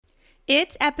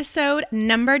It's episode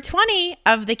number 20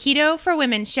 of the Keto for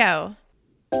Women show.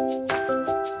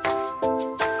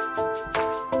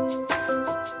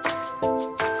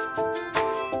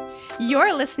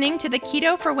 You're listening to the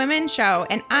Keto for Women show,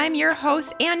 and I'm your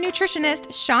host and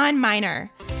nutritionist, Shawn Miner.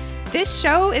 This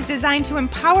show is designed to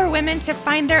empower women to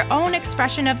find their own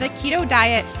expression of the keto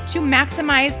diet to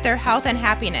maximize their health and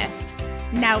happiness.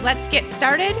 Now let's get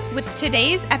started with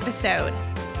today's episode.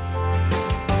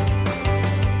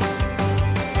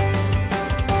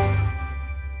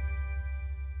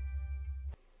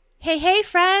 Hey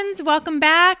friends, welcome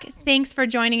back. Thanks for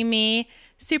joining me.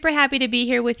 Super happy to be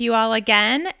here with you all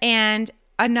again, and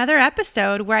another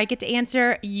episode where I get to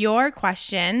answer your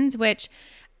questions, which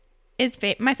is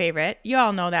my favorite. You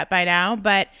all know that by now,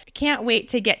 but can't wait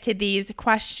to get to these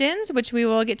questions, which we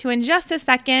will get to in just a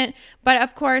second. But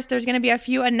of course, there's going to be a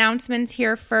few announcements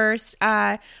here first.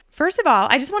 First of all,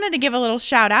 I just wanted to give a little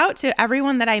shout out to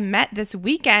everyone that I met this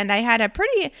weekend. I had a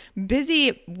pretty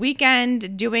busy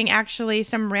weekend doing actually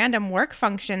some random work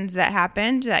functions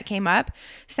that came up.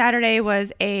 Saturday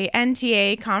was a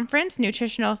NTA conference,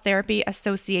 Nutritional Therapy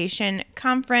Association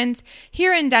conference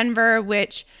here in Denver,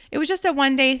 which it was just a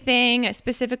one-day thing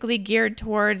specifically geared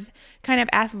towards kind of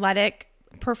athletic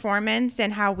performance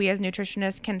and how we as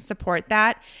nutritionists can support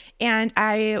that. And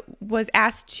I was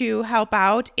asked to help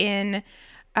out in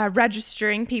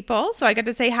registering people. So I got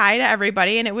to say hi to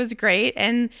everybody, and it was great.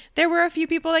 And there were a few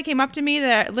people that came up to me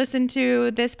that listened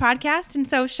to this podcast. And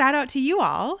so shout out to you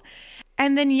all.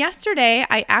 And then yesterday,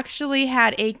 I actually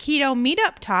had a keto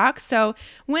meetup talk. So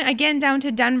went again down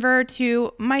to Denver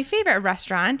to my favorite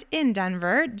restaurant in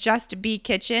Denver, Just Be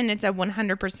Kitchen. It's a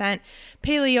 100%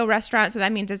 paleo restaurant. So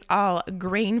that means it's all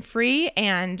grain-free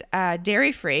and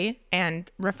dairy-free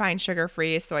and refined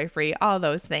sugar-free, soy-free, all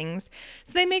those things.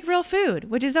 So they make real food,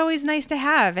 which is always nice to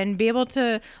have, and be able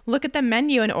to look at the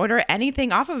menu and order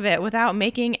anything off of it without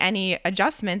making any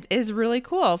adjustments is really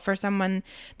cool for someone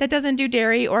that doesn't do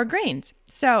dairy or grains.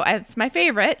 So it's my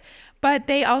favorite, but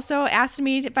they also asked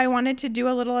me if I wanted to do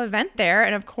a little event there.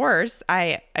 And of course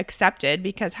I accepted,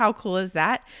 because how cool is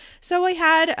that? So I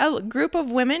had a group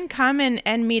of women come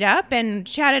and meet up and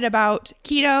chatted about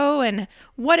keto and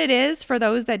what it is for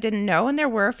those that didn't know. And there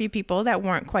were a few people that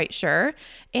weren't quite sure,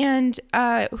 and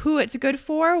who it's good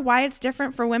for, why it's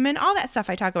different for women, all that stuff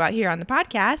I talk about here on the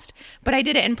podcast. But I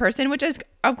did it in person, which is,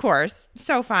 of course,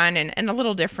 so fun and a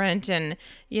little different, and,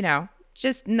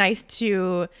 just nice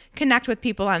to connect with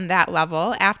people on that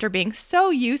level after being so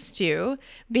used to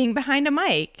being behind a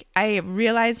mic. I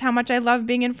realized how much I love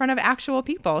being in front of actual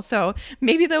people. So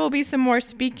maybe there will be some more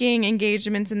speaking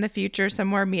engagements in the future, some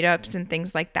more meetups and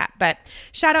things like that. But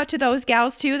shout out to those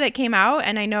gals too that came out.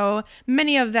 And I know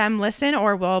many of them listen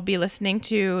or will be listening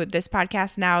to this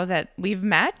podcast now that we've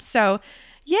met. So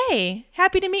yay!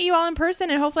 Happy to meet you all in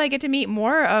person, and hopefully I get to meet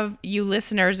more of you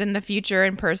listeners in the future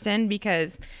in person,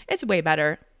 because it's way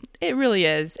better. It really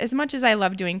is. As much as I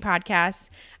love doing podcasts,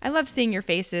 I love seeing your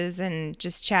faces and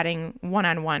just chatting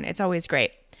one-on-one. It's always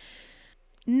great.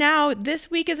 Now,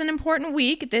 this week is an important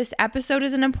week. This episode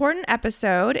is an important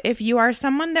episode if you are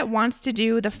someone that wants to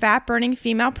do the Fat Burning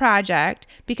Female Project,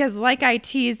 because like I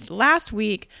teased last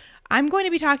week, I'm going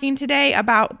to be talking today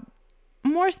about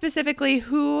more specifically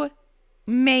who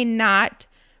may not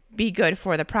be good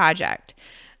for the project.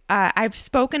 I've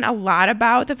spoken a lot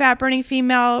about the Fat Burning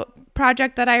Female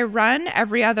Project that I run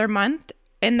every other month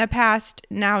in the past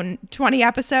now 20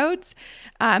 episodes,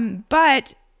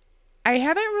 but I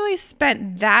haven't really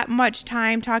spent that much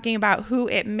time talking about who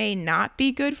it may not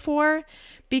be good for,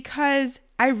 because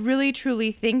I really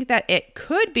truly think that it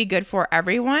could be good for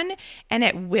everyone, and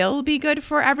it will be good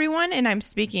for everyone. And I'm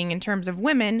speaking in terms of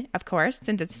women, of course,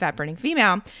 since it's Fat Burning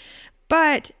Female.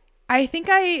 But I think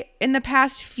in the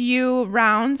past few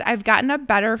rounds, I've gotten a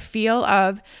better feel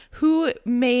of who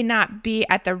may not be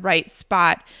at the right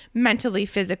spot mentally,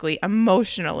 physically,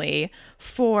 emotionally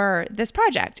for this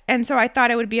project. And so I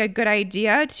thought it would be a good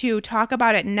idea to talk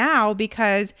about it now,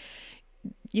 because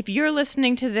if you're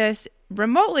listening to this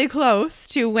remotely close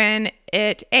to when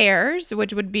it airs,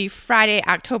 which would be Friday,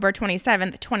 October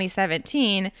 27th,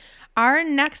 2017, our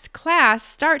next class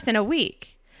starts in a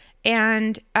week.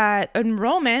 And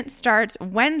enrollment starts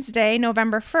Wednesday,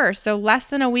 November 1st. So less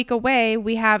than a week away,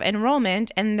 we have enrollment.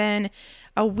 And then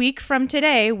a week from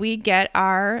today, we get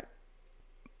our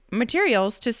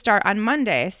materials to start on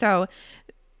Monday. So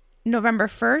November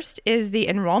 1st is the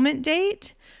enrollment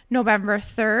date. November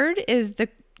 3rd is the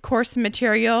course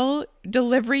material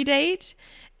delivery date.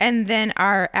 And then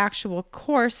our actual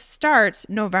course starts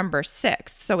November 6th.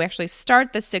 So we actually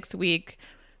start the 6-week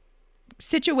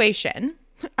situation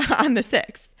on the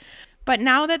 6th. But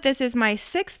now that this is my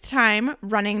 6th time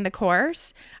running the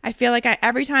course, I feel like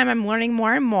every time I'm learning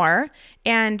more and more.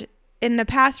 And in the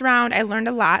past round, I learned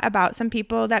a lot about some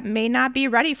people that may not be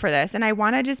ready for this. And I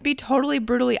want to just be totally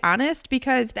brutally honest,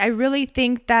 because I really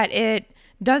think that it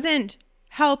doesn't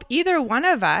help either one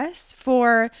of us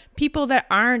for people that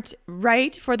aren't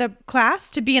right for the class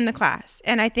to be in the class.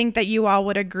 And I think that you all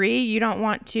would agree. You don't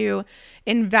want to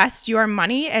invest your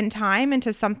money and time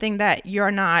into something that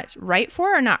you're not right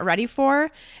for or not ready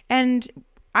for. And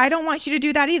I don't want you to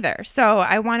do that either. So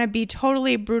I want to be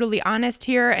totally brutally honest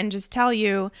here and just tell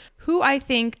you who I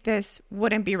think this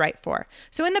wouldn't be right for.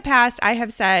 So in the past, I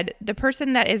have said the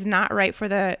person that is not right for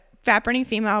the Fat Burning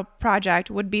Female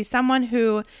Project would be someone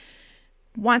who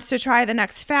wants to try the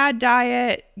next fad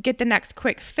diet, get the next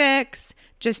quick fix,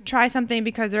 just try something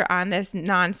because they're on this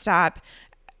nonstop,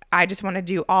 I just want to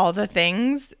do all the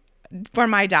things for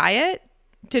my diet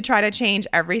to try to change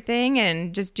everything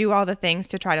and just do all the things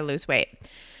to try to lose weight.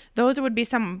 Those would be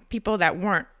some people that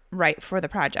weren't right for the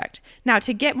project. Now,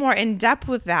 to get more in depth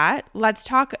with that, let's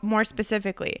talk more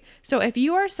specifically. So if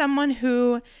you are someone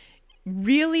who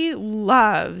really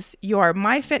loves your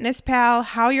MyFitnessPal,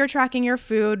 how you're tracking your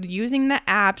food, using the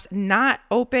apps, not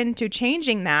open to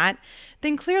changing that,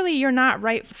 then clearly you're not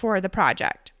right for the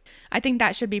project. I think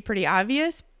that should be pretty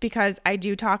obvious, because I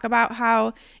do talk about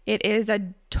how it is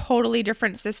a totally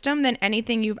different system than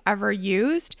anything you've ever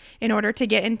used in order to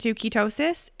get into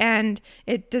ketosis. And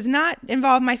it does not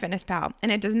involve MyFitnessPal,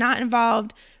 and it does not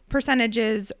involve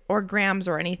percentages or grams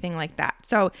or anything like that.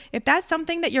 So if that's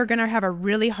something that you're going to have a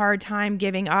really hard time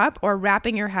giving up or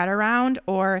wrapping your head around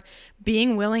or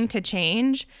being willing to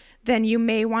change, then you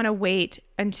may want to wait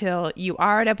until you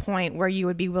are at a point where you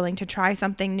would be willing to try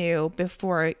something new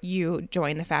before you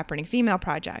join the Fat Burning Female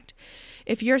Project.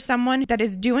 If you're someone that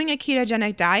is doing a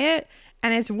ketogenic diet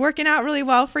and it's working out really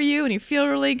well for you and you feel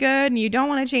really good and you don't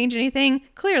want to change anything,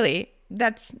 clearly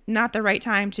that's not the right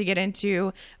time to get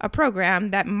into a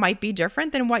program that might be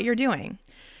different than what you're doing.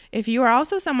 If you are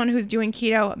also someone who's doing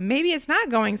keto, maybe it's not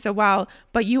going so well,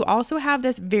 but you also have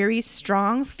this very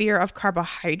strong fear of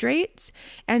carbohydrates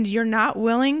and you're not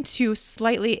willing to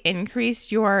slightly increase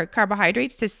your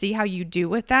carbohydrates to see how you do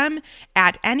with them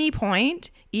at any point,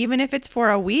 even if it's for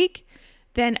a week,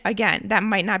 then again, that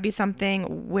might not be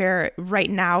something where right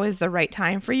now is the right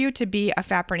time for you to be a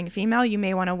fat burning female. You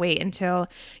may want to wait until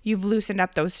you've loosened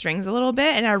up those strings a little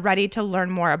bit and are ready to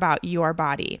learn more about your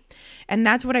body. And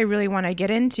that's what I really want to get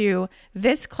into.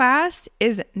 This class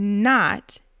is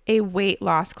not a weight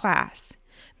loss class.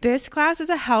 This class is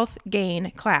a health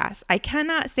gain class. I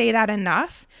cannot say that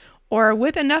enough or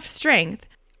with enough strength.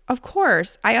 Of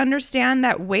course, I understand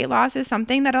that weight loss is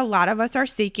something that a lot of us are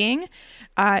seeking,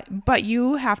 but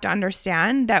you have to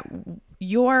understand that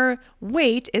your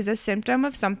weight is a symptom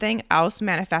of something else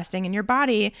manifesting in your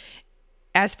body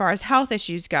as far as health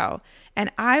issues go. And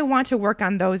I want to work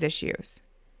on those issues.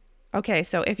 Okay,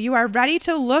 so if you are ready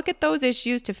to look at those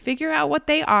issues, to figure out what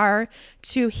they are,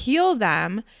 to heal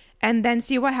them, and then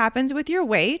see what happens with your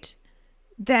weight,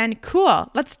 then cool,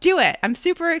 let's do it. I'm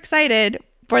super excited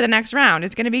for the next round.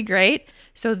 It's going to be great.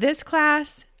 So this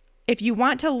class, if you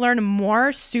want to learn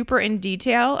more super in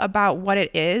detail about what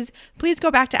it is, please go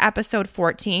back to episode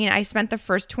 14. I spent the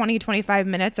first 20-25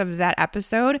 minutes of that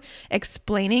episode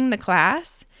explaining the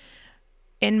class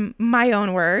in my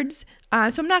own words.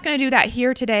 So I'm not going to do that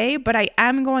here today, but I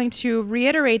am going to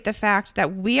reiterate the fact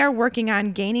that we are working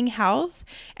on gaining health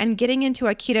and getting into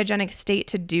a ketogenic state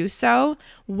to do so,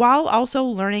 while also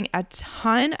learning a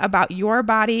ton about your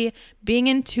body, being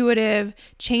intuitive,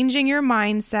 changing your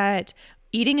mindset,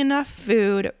 eating enough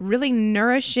food, really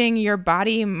nourishing your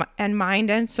body and mind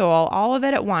and soul, all of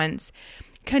it at once,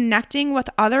 connecting with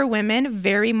other women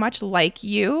very much like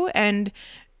you and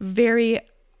very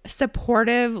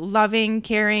supportive, loving,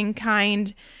 caring,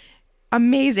 kind,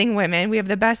 amazing women. We have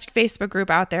the best Facebook group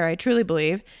out there, I truly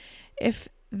believe. If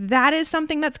that is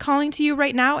something that's calling to you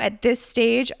right now at this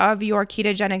stage of your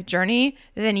ketogenic journey,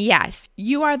 then yes,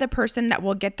 you are the person that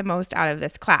will get the most out of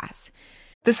this class.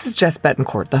 This is Jess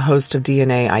Betancourt, the host of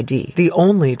DNA ID, the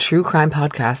only true crime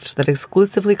podcast that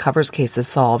exclusively covers cases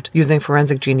solved using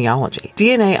forensic genealogy.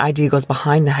 DNA ID goes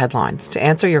behind the headlines to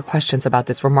answer your questions about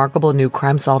this remarkable new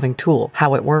crime-solving tool,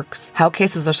 how it works, how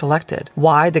cases are selected,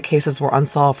 why the cases were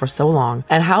unsolved for so long,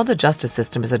 and how the justice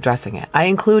system is addressing it. I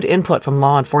include input from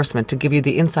law enforcement to give you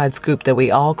the inside scoop that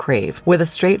we all crave, with a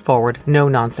straightforward,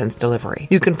 no-nonsense delivery.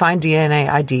 You can find DNA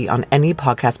ID on any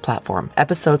podcast platform.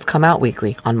 Episodes come out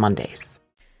weekly on Mondays.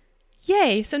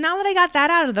 Yay. So now that I got that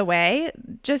out of the way,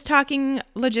 just talking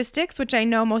logistics, which I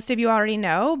know most of you already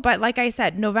know, but like I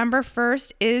said, November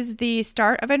 1st is the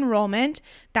start of enrollment.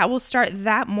 That will start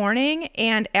that morning.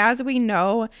 And as we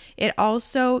know, it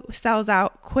also sells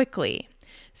out quickly.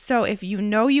 So if you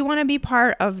know you want to be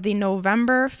part of the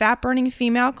November fat burning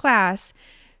female class,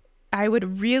 I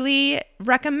would really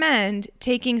recommend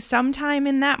taking some time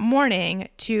in that morning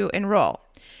to enroll.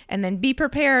 And then be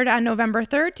prepared on November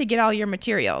 3rd to get all your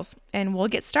materials. And we'll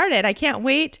get started. I can't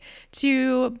wait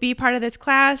to be part of this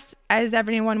class. As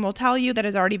everyone will tell you that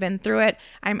has already been through it,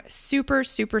 I'm super,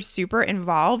 super, super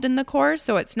involved in the course.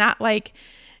 So it's not like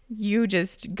you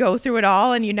just go through it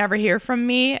all and you never hear from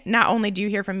me. Not only do you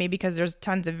hear from me because there's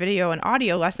tons of video and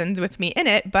audio lessons with me in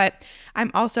it, but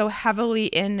I'm also heavily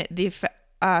in the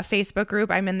Facebook group.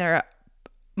 I'm in there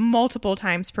multiple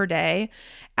times per day,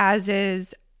 as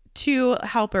is 2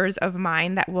 helpers of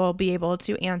mine that will be able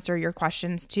to answer your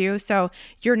questions too. So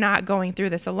you're not going through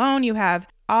this alone. You have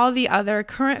all the other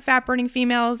current fat burning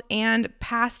females and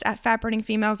past fat burning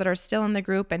females that are still in the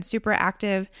group and super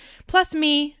active, plus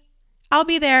me. I'll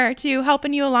be there too,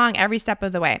 helping you along every step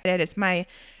of the way. It is my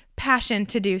passion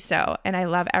to do so, and I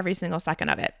love every single second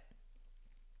of it.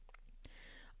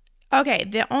 Okay,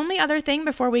 the only other thing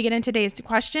before we get into today's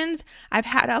questions, I've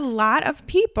had a lot of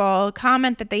people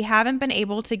comment that they haven't been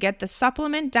able to get the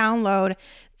supplement download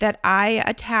that I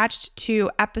attached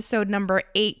to episode number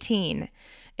 18.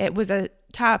 It was a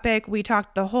topic we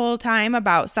talked the whole time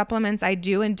about supplements I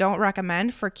do and don't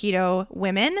recommend for keto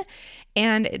women.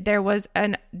 And there was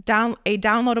a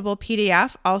downloadable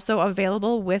PDF also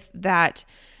available with that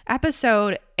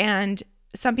episode, and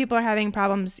some people are having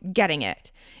problems getting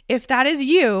it. If that is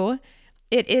you,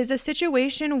 it is a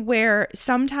situation where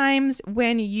sometimes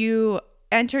when you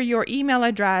enter your email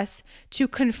address to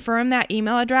confirm that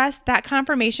email address, that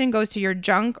confirmation goes to your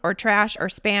junk or trash or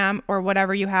spam or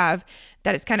whatever you have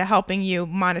that is kind of helping you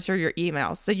monitor your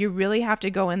emails. So you really have to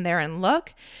go in there and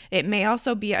look. It may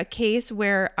also be a case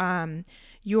where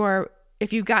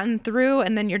if you've gotten through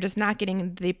and then you're just not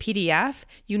getting the PDF,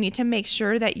 you need to make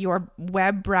sure that your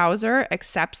web browser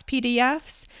accepts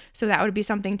PDFs. So that would be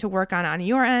something to work on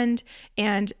your end.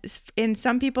 And in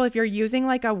some people, if you're using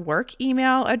like a work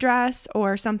email address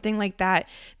or something like that,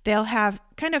 they'll have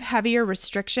kind of heavier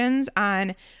restrictions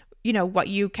on, what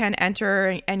you can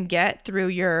enter and get through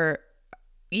your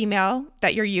email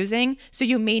that you're using. So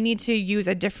you may need to use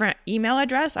a different email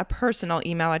address. A personal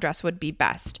email address would be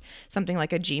best. Something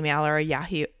like a Gmail or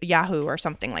a Yahoo or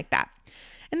something like that.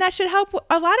 And that should help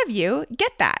a lot of you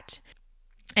get that.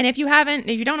 And if you don't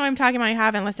know what I'm talking about, you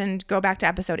haven't listened, go back to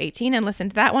episode 18 and listen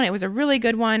to that one. It was a really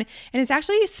good one. And it's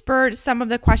actually spurred some of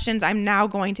the questions I'm now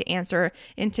going to answer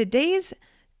in today's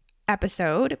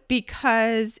episode,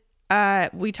 because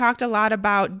we talked a lot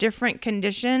about different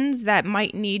conditions that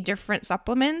might need different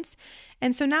supplements.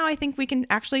 And so now I think we can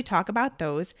actually talk about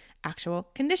those actual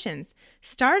conditions,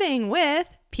 starting with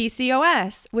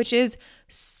PCOS, which is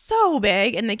so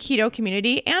big in the keto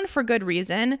community and for good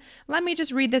reason. Let me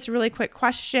just read this really quick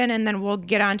question and then we'll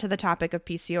get on to the topic of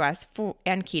PCOS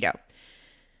and keto.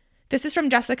 This is from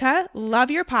Jessica. Love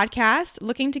your podcast.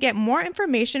 Looking to get more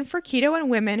information for keto and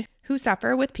women who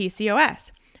suffer with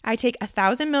PCOS. I take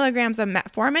 1,000 milligrams of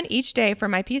Metformin each day for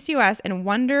my PCOS and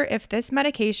wonder if this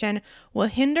medication will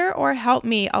hinder or help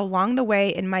me along the way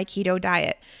in my keto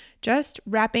diet. Just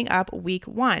wrapping up week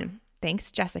 1. Thanks,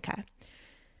 Jessica.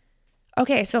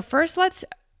 Okay, so first let's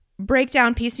break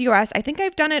down PCOS. I think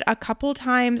I've done it a couple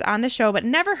times on the show, but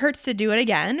never hurts to do it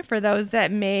again for those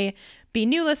that may be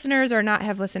new listeners or not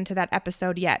have listened to that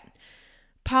episode yet.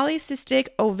 Polycystic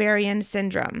ovarian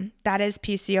syndrome, that is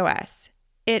PCOS.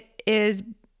 It is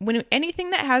when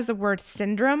anything that has the word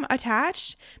syndrome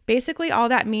attached, basically all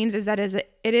that means is that it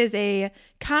is a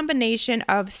combination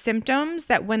of symptoms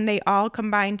that when they all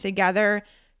combine together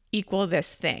equal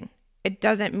this thing. It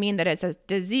doesn't mean that it's a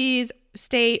disease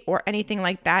state or anything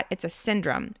like that. It's a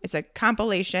syndrome. It's a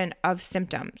compilation of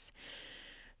symptoms.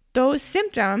 Those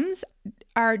symptoms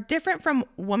are different from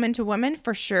woman to woman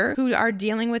for sure who are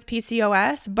dealing with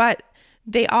PCOS, but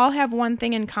they all have one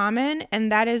thing in common,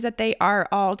 and that is that they are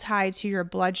all tied to your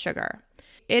blood sugar.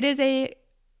 It is a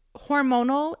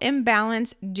hormonal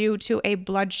imbalance due to a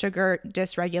blood sugar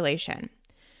dysregulation.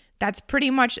 That's pretty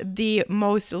much the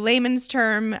most layman's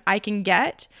term I can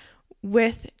get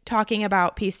with talking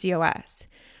about PCOS.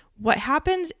 What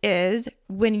happens is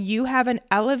when you have an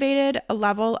elevated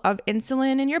level of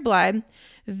insulin in your blood,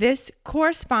 this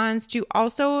corresponds to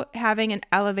also having an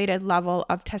elevated level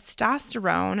of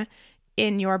testosterone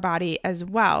in your body as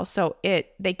well. So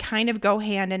they kind of go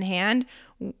hand in hand.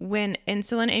 When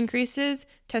insulin increases,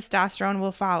 testosterone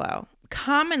will follow.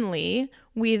 commonly,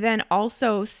 we then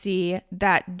also see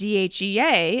that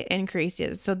DHEA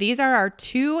increases. So these are our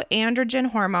two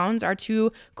androgen hormones, our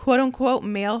two quote unquote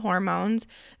male hormones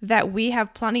that we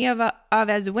have plenty of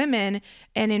as women.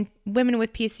 And in women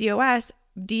with PCOS,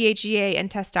 DHEA and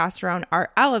testosterone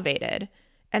are elevated.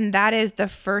 And that is the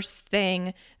first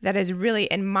thing that is really,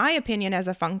 in my opinion, as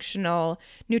a functional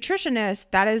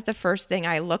nutritionist, that is the first thing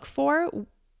I look for.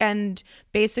 And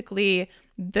basically,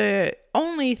 the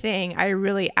only thing I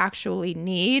really actually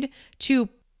need to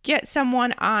get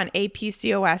someone on a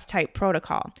PCOS type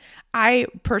protocol. I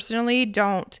personally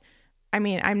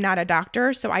I'm not a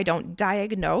doctor, so I don't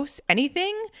diagnose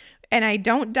anything. And I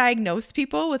don't diagnose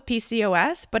people with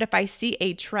PCOS, but if I see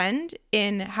a trend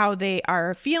in how they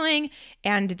are feeling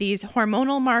and these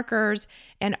hormonal markers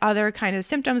and other kind of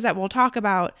symptoms that we'll talk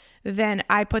about, then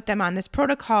I put them on this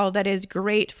protocol that is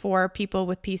great for people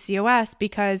with PCOS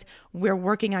because we're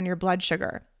working on your blood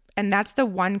sugar. And that's the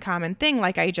one common thing,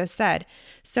 like I just said.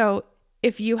 So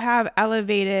if you have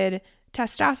elevated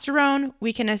testosterone,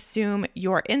 we can assume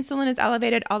your insulin is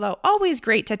elevated, although always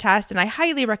great to test. And I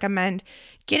highly recommend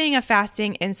getting a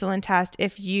fasting insulin test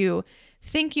if you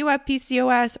think you have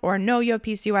PCOS or know you have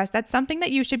PCOS. That's something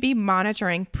that you should be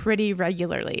monitoring pretty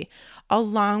regularly,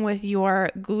 along with your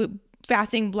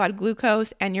fasting blood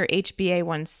glucose and your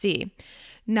HbA1c.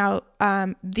 Now,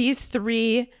 these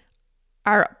three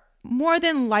are more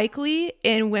than likely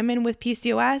in women with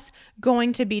PCOS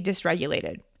going to be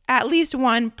dysregulated. At least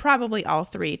one, probably all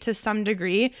three to some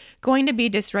degree, going to be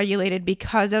dysregulated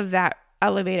because of that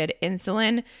elevated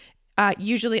insulin.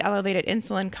 Usually elevated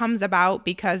insulin comes about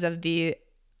because of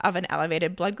an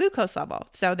elevated blood glucose level.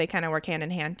 So they kind of work hand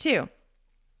in hand too.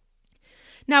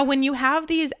 Now, when you have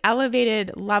these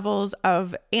elevated levels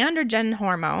of androgen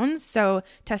hormones, so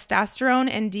testosterone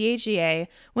and DHEA,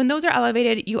 when those are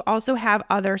elevated, you also have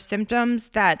other symptoms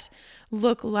that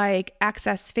look like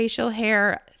excess facial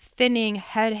hair, thinning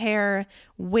head hair,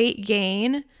 weight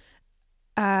gain,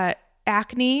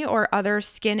 acne or other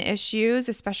skin issues,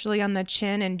 especially on the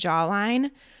chin and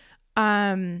jawline,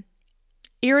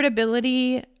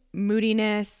 irritability,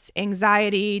 moodiness,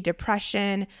 anxiety,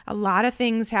 depression. A lot of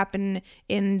things happen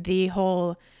in the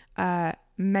whole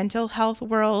mental health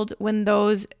world when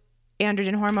those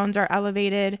androgen hormones are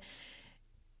elevated.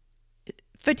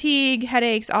 Fatigue,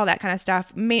 headaches, all that kind of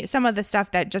stuff. Some of the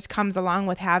stuff that just comes along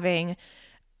with having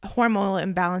hormonal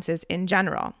imbalances in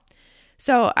general.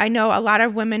 So I know a lot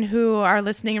of women who are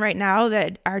listening right now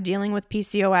that are dealing with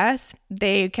PCOS.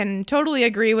 They can totally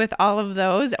agree with all of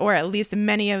those, or at least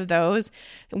many of those,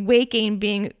 weight gain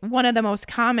being one of the most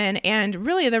common. And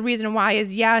really the reason why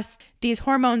is, yes, these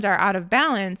hormones are out of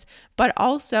balance, but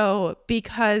also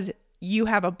because you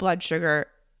have a blood sugar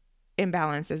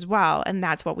imbalance as well. And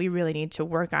that's what we really need to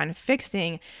work on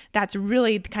fixing. That's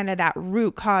really kind of that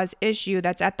root cause issue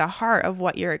that's at the heart of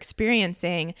what you're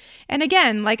experiencing. And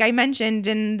again, like I mentioned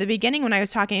in the beginning when I was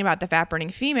talking about the fat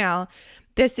burning female,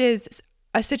 this is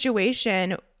a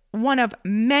situation, one of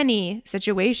many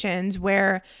situations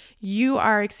where you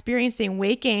are experiencing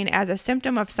weight gain as a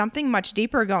symptom of something much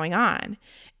deeper going on.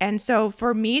 And so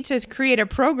for me to create a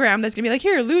program that's going to be like,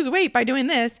 here, lose weight by doing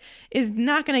this is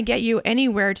not going to get you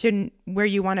anywhere to where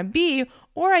you want to be.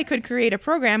 Or I could create a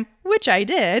program, which I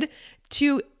did,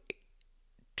 to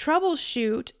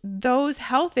troubleshoot those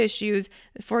health issues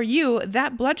for you,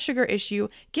 that blood sugar issue,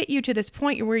 get you to this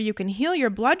point where you can heal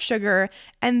your blood sugar,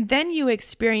 and then you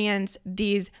experience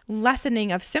these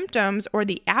lessening of symptoms or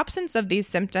the absence of these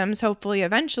symptoms, hopefully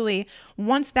eventually,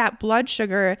 once that blood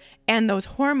sugar and those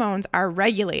hormones are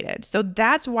regulated. So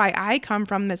that's why I come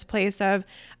from this place of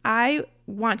I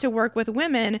want to work with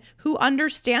women who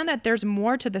understand that there's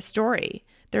more to the story.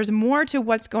 There's more to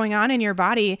what's going on in your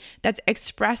body that's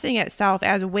expressing itself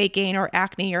as weight gain or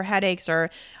acne or headaches or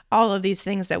all of these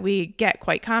things that we get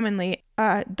quite commonly.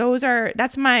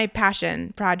 That's my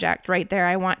passion project right there.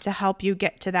 I want to help you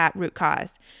get to that root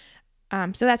cause.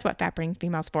 So that's what Fat Burning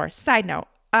Female's for. Side note.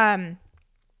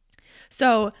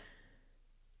 So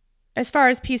as far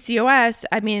as PCOS,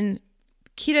 I mean,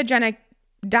 ketogenic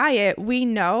diet, we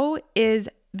know is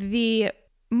the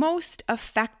most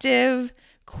effective,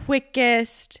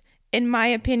 quickest, in my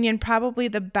opinion, probably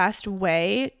the best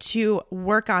way to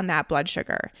work on that blood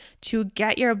sugar, to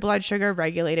get your blood sugar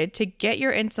regulated, to get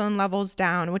your insulin levels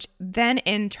down, which then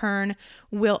in turn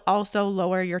will also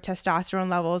lower your testosterone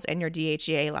levels and your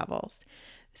DHEA levels.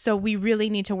 So we really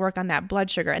need to work on that blood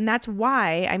sugar. And that's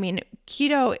why, I mean,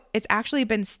 keto, it's actually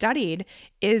been studied,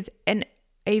 is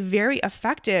a very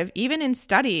effective, even in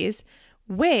studies,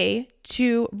 way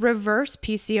to reverse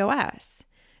PCOS.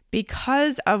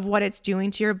 because of what it's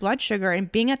doing to your blood sugar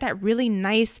and being at that really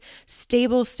nice,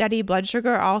 stable, steady blood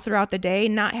sugar all throughout the day,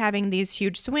 not having these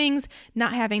huge swings,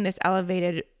 not having this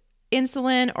elevated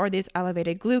insulin or this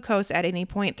elevated glucose at any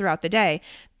point throughout the day.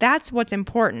 That's what's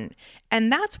important.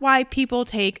 And that's why people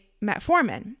take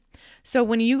metformin. So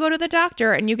when you go to the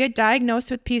doctor and you get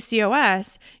diagnosed with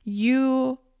PCOS,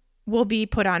 you will be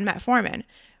put on metformin.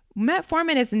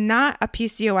 Metformin is not a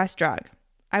PCOS drug.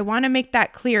 I want to make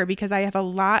that clear because I have a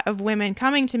lot of women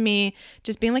coming to me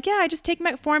just being like, yeah, I just take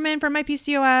metformin for my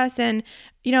PCOS and,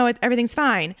 everything's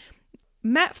fine.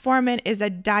 Metformin is a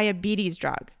diabetes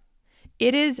drug.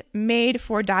 It is made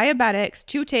for diabetics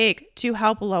to take to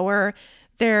help lower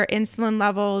their insulin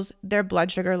levels, their blood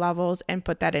sugar levels, and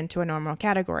put that into a normal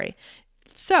category.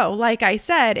 So, like I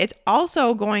said, it's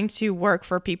also going to work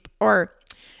for people, or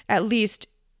at least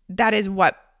that is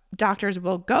what doctors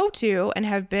will go to and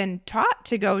have been taught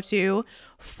to go to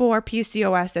for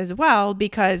PCOS as well,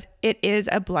 because it is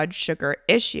a blood sugar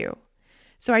issue.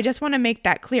 So I just want to make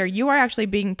that clear. You are actually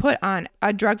being put on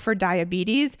a drug for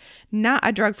diabetes, not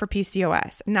a drug for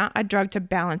PCOS, not a drug to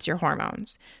balance your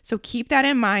hormones. So keep that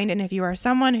in mind. And if you are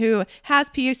someone who has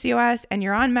PCOS and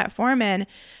you're on metformin,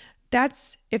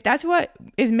 if that's what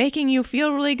is making you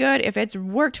feel really good, if it's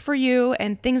worked for you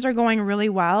and things are going really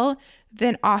well,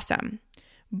 then awesome.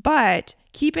 But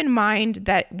keep in mind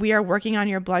that we are working on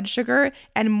your blood sugar,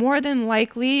 and more than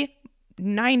likely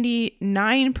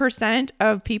 99%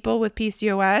 of people with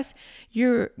PCOS,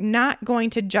 you're not going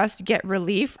to just get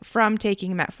relief from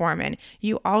taking metformin.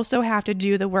 You also have to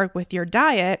do the work with your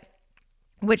diet,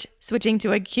 which switching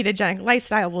to a ketogenic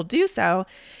lifestyle will do so,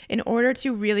 in order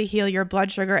to really heal your blood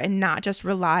sugar and not just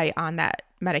rely on that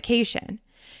medication.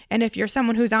 And if you're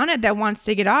someone who's on it that wants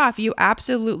to get off, you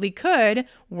absolutely could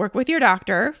work with your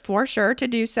doctor for sure to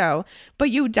do so. But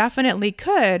you definitely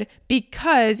could,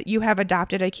 because you have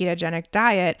adopted a ketogenic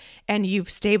diet and you've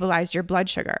stabilized your blood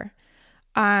sugar.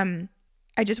 I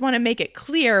just want to make it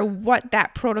clear what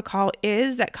that protocol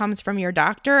is that comes from your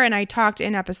doctor. And I talked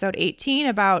in episode 18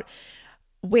 about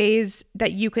ways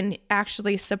that you can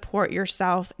actually support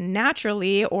yourself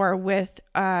naturally or with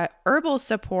herbal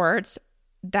supports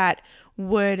that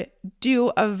would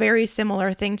do a very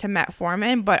similar thing to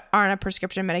metformin, but aren't a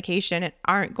prescription medication and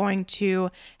aren't going to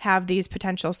have these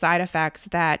potential side effects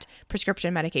that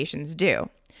prescription medications do.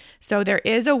 So there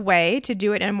is a way to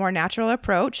do it in a more natural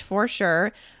approach for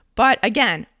sure. But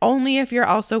again, only if you're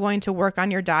also going to work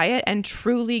on your diet and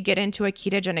truly get into a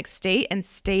ketogenic state and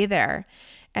stay there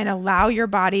and allow your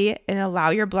body and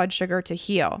allow your blood sugar to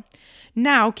heal.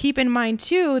 Now, keep in mind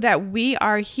too that we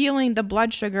are healing the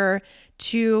blood sugar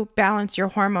to balance your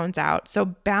hormones out. So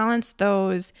balance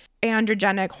those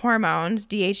androgenic hormones,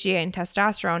 DHEA and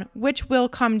testosterone, which will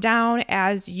come down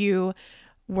as you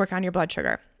work on your blood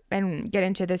sugar and get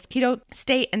into this keto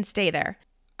state and stay there.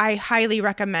 I highly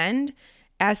recommend,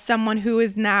 as someone who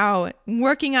is now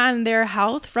working on their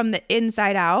health from the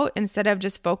inside out, instead of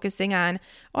just focusing on,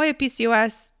 oh, I have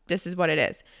PCOS, this is what it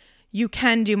is. You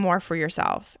can do more for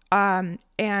yourself. And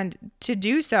to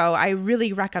do so, I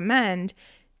really recommend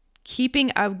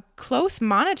keeping a close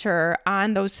monitor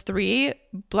on those 3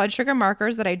 blood sugar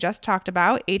markers that I just talked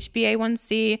about,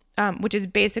 HbA1c, which is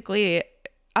basically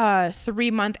a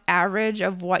 3-month average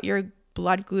of what your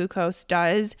blood glucose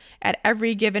does at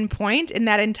every given point in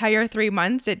that entire 3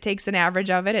 months. It takes an average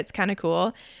of it. It's kind of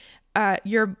cool.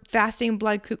 Your fasting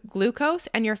blood glucose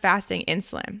and your fasting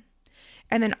insulin.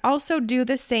 And then also do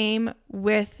the same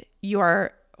with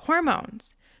your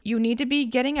hormones. You need to be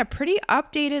getting a pretty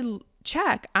updated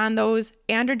check on those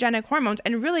androgenic hormones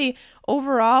and really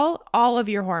overall all of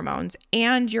your hormones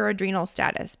and your adrenal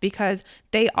status, because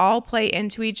they all play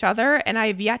into each other. And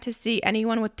I've yet to see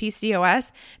anyone with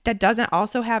PCOS that doesn't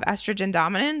also have estrogen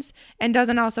dominance and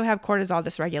doesn't also have cortisol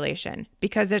dysregulation,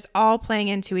 because it's all playing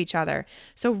into each other.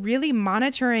 So really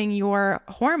monitoring your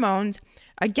hormones.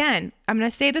 Again, I'm going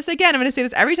to say this again. I'm going to say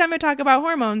this every time I talk about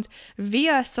hormones,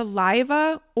 via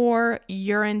saliva or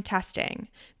urine testing.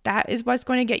 That is what's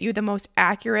going to get you the most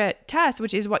accurate test,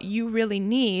 which is what you really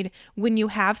need when you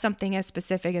have something as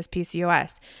specific as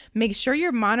PCOS. Make sure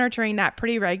you're monitoring that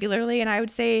pretty regularly. And I would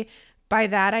say by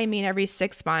that, I mean every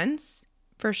 6 months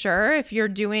for sure. If you're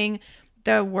doing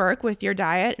the work with your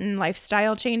diet and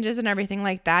lifestyle changes and everything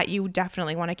like that, you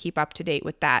definitely want to keep up to date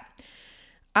with that.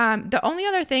 The only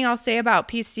other thing I'll say about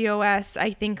PCOS, I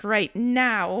think right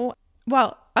now,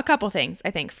 well, a couple things,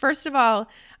 I think. First of all,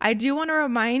 I do want to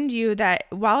remind you that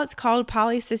while it's called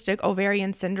polycystic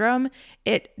ovarian syndrome,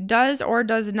 it does or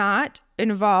does not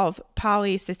involve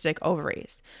polycystic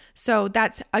ovaries. So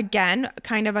that's, again,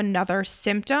 kind of another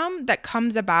symptom that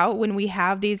comes about when we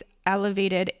have these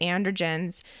elevated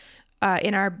androgens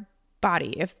in our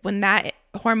body. When that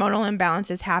hormonal imbalance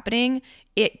is happening,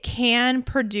 it can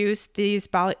produce these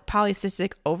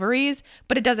polycystic ovaries,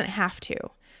 but it doesn't have to.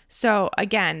 So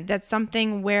again, that's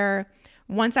something where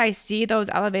once I see those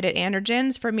elevated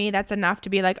androgens, for me, that's enough to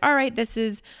be like, all right, this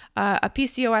is a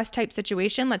PCOS type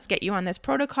situation. Let's get you on this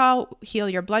protocol, heal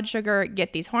your blood sugar,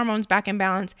 get these hormones back in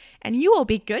balance, and you will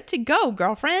be good to go,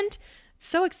 girlfriend.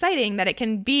 So exciting that it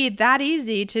can be that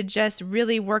easy to just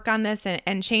really work on this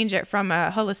and change it from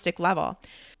a holistic level.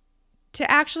 To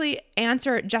actually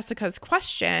answer Jessica's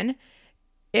question,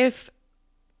 if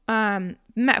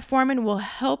metformin will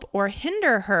help or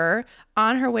hinder her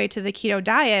on her way to the keto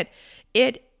diet,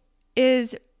 it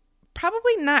is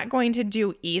probably not going to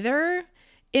do either.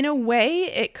 In a way,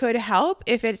 it could help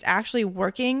if it's actually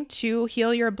working to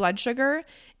heal your blood sugar.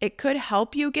 It could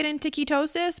help you get into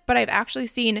ketosis, but I've actually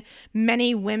seen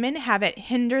many women have it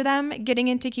hinder them getting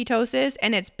into ketosis.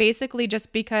 And it's basically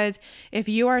just because if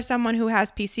you are someone who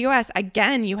has PCOS,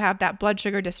 again, you have that blood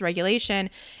sugar dysregulation,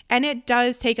 and it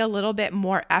does take a little bit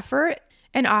more effort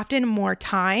and often more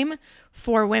time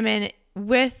for women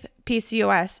with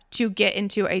PCOS to get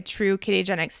into a true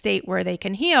ketogenic state where they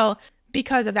can heal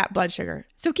because of that blood sugar.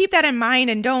 So keep that in mind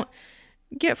and don't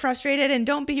get frustrated and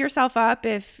don't beat yourself up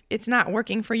if it's not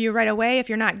working for you right away, if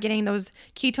you're not getting those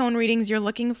ketone readings you're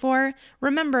looking for.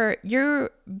 Remember,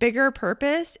 your bigger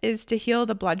purpose is to heal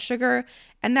the blood sugar,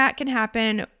 and that can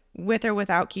happen with or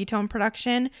without ketone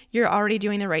production. You're already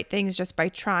doing the right things just by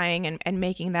trying and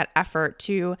making that effort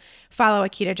to follow a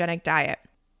ketogenic diet.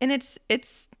 And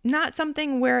it's not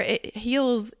something where it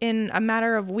heals in a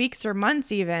matter of weeks or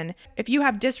months even. If you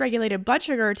have dysregulated blood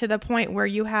sugar to the point where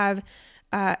you have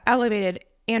elevated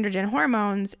androgen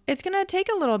hormones, it's going to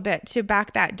take a little bit to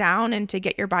back that down and to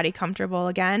get your body comfortable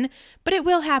again, but it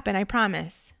will happen, I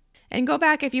promise. And go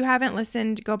back, if you haven't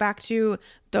listened, go back to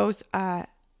those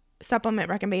supplement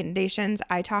recommendations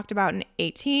I talked about in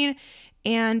 18.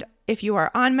 And if you are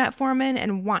on metformin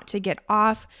and want to get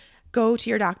off, go to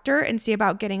your doctor and see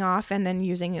about getting off and then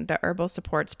using the herbal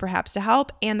supports perhaps to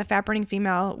help. And the Fat Burning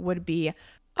Female would be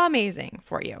amazing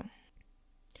for you.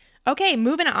 Okay,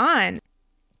 moving on.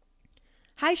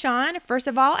 Hi, Sean. First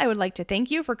of all, I would like to thank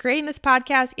you for creating this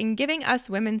podcast and giving us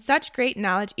women such great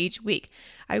knowledge each week.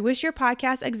 I wish your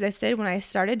podcast existed when I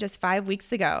started just 5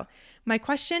 weeks ago. My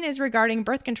question is regarding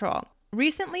birth control.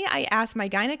 Recently, I asked my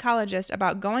gynecologist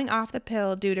about going off the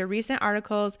pill due to recent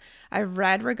articles I've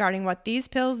read regarding what these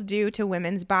pills do to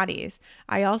women's bodies.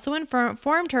 I also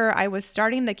informed her I was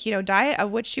starting the keto diet,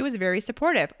 of which she was very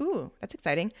supportive. Ooh, that's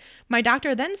exciting. My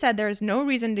doctor then said there is no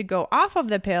reason to go off of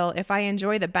the pill if I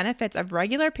enjoy the benefits of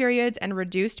regular periods and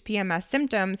reduced PMS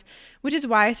symptoms, which is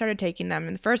why I started taking them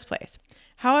in the first place.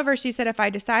 However, she said if I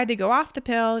decide to go off the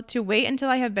pill, to wait until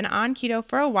I have been on keto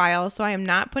for a while so I am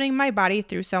not putting my body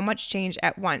through so much change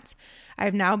at once. I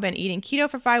have now been eating keto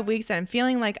for 5 weeks and I'm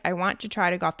feeling like I want to try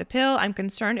to go off the pill. I'm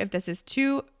concerned if this is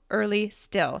too early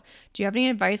still. Do you have any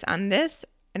advice on this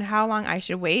and how long I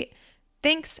should wait?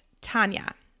 Thanks,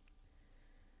 Tanya.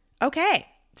 Okay,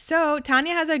 so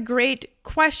Tanya has a great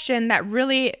question that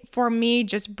really, for me,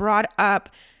 just brought up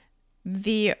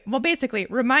basically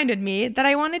reminded me that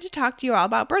I wanted to talk to you all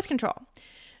about birth control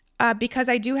because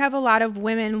I do have a lot of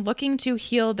women looking to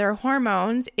heal their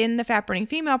hormones in the Fat Burning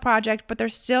Female Project, but they're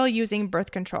still using birth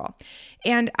control.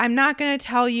 And I'm not going to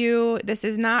tell you, this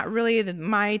is not really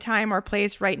my time or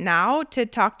place right now to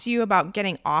talk to you about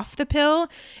getting off the pill.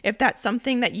 If that's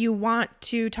something that you want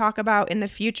to talk about in the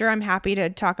future, I'm happy to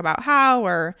talk about how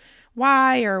or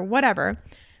why or whatever.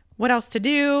 What else to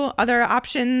do, other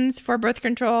options for birth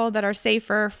control that are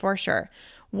safer for sure.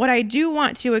 What I do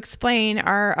want to explain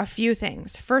are a few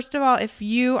things. First of all, if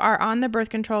you are on the birth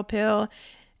control pill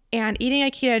and eating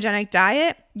a ketogenic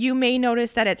diet, you may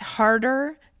notice that it's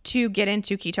harder to get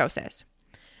into ketosis.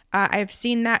 I've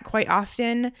seen that quite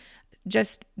often,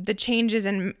 just the changes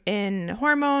in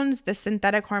hormones, the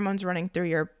synthetic hormones running through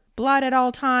your blood at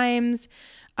all times,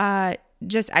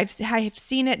 I've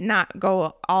seen it not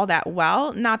go all that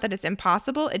well. Not that it's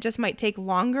impossible. It just might take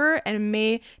longer and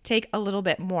may take a little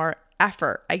bit more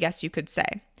effort, I guess you could say.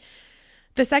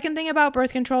 The second thing about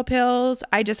birth control pills,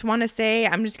 I'm just going to say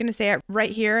it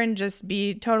right here and just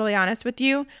be totally honest with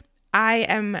you. I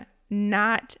am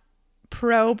not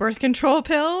pro birth control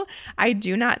pill. I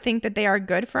do not think that they are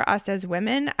good for us as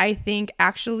women. I think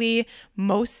actually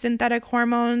most synthetic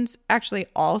hormones, actually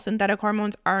all synthetic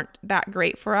hormones aren't that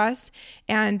great for us.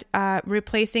 And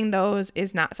replacing those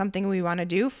is not something we want to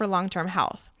do for long-term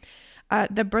health.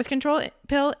 The birth control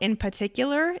pill in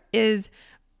particular is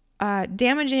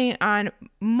damaging on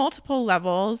multiple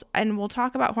levels. And we'll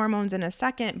talk about hormones in a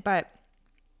second, but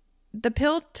the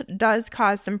pill does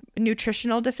cause some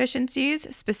nutritional deficiencies,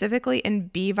 specifically in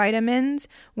B vitamins,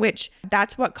 which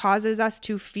that's what causes us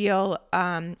to feel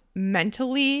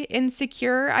mentally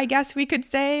insecure, I guess we could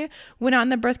say, when on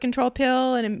the birth control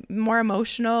pill, and more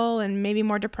emotional and maybe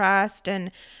more depressed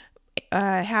and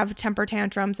have temper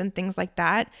tantrums and things like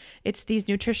that. It's these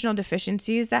nutritional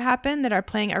deficiencies that happen that are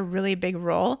playing a really big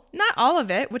role. Not all of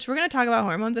it, which we're going to talk about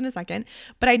hormones in a second,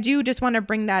 but I do just want to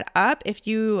bring that up. If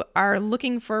you are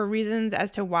looking for reasons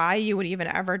as to why you would even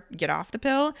ever get off the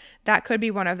pill, that could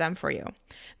be one of them for you.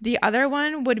 The other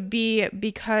one would be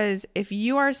because if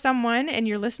you are someone and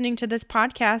you're listening to this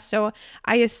podcast, so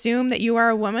I assume that you are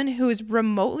a woman who's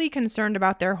remotely concerned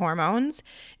about their hormones.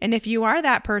 And if you are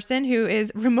that person who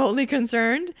is remotely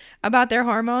concerned about their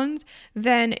hormones,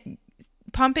 then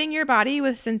pumping your body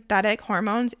with synthetic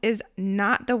hormones is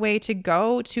not the way to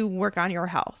go to work on your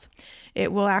health.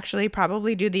 It will actually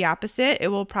probably do the opposite. It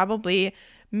will probably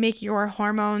make your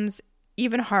hormones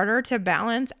even harder to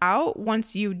balance out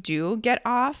once you do get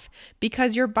off,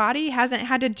 because your body hasn't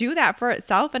had to do that for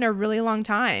itself in a really long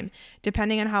time,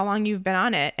 depending on how long you've been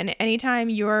on it. And anytime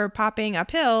you're popping a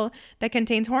pill that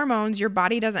contains hormones, your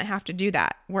body doesn't have to do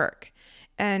that work.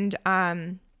 And,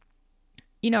 I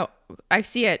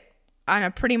see it on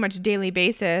a pretty much daily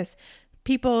basis,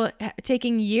 people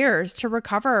taking years to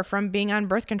recover from being on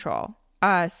birth control.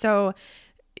 So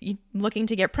looking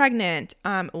to get pregnant,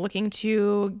 looking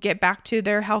to get back to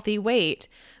their healthy weight,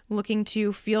 looking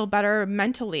to feel better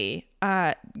mentally,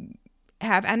 have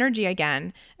energy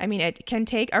again. I mean, it can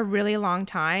take a really long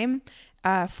time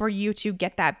for you to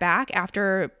get that back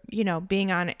after,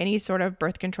 being on any sort of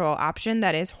birth control option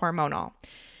that is hormonal.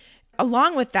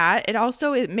 Along with that,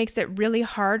 it makes it really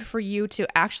hard for you to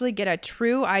actually get a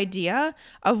true idea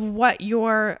of what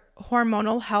your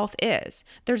hormonal health is.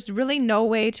 There's really no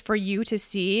way for you to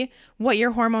see what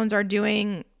your hormones are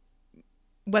doing,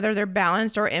 whether they're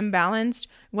balanced or imbalanced,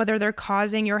 whether they're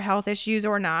causing your health issues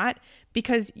or not,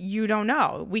 because you don't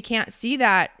know. We can't see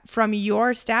that from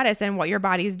your status and what your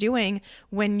body's doing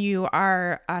when you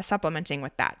are supplementing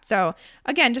with that. So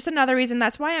again, just another reason.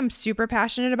 That's why I'm super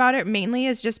passionate about it, mainly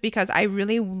is just because I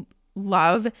really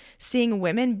love seeing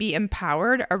women be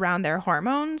empowered around their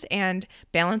hormones and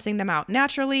balancing them out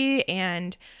naturally,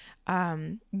 and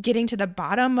getting to the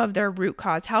bottom of their root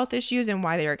cause health issues and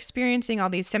why they're experiencing all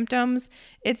these symptoms.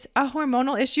 It's a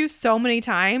hormonal issue so many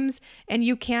times, and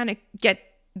you can get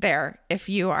there if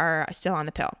you are still on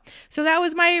the pill. So that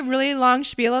was my really long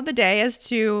spiel of the day as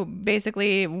to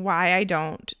basically why I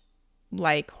don't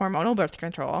like hormonal birth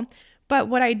control. But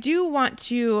what I do want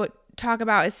to talk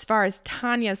about as far as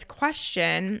Tanya's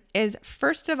question is,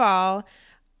 first of all,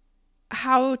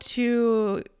 how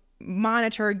to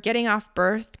monitor getting off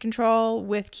birth control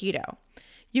with keto.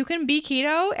 You can be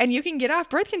keto and you can get off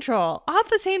birth control all at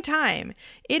the same time.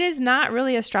 It is not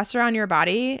really a stressor on your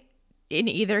body in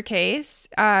either case.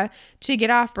 To get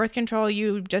off birth control,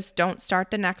 you just don't start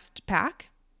the next pack.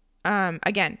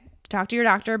 Again, talk to your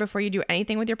doctor before you do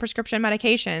anything with your prescription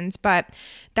medications, but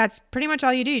that's pretty much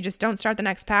all you do. You just don't start the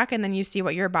next pack, and then you see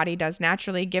what your body does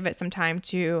naturally. Give it some time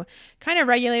to kind of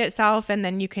regulate itself, and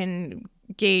then you can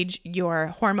gauge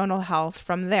your hormonal health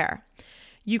from there.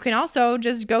 You can also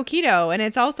just go keto, and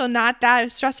it's also not that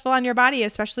stressful on your body,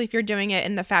 especially if you're doing it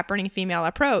in the fat burning female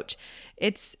approach.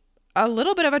 It's a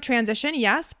little bit of a transition,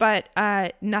 yes, but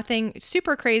nothing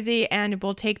super crazy, and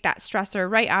will take that stressor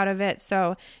right out of it.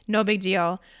 So no big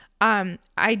deal.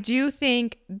 I do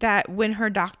think that when her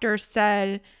doctor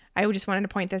said, I just wanted to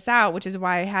point this out, which is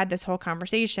why I had this whole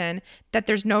conversation, that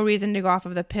there's no reason to go off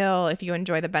of the pill if you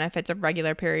enjoy the benefits of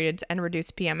regular periods and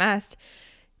reduce PMS.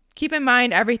 Keep in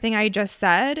mind everything I just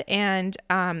said, and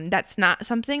that's not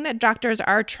something that doctors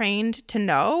are trained to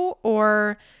know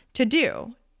or to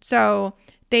do. So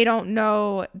they don't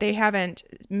know, they haven't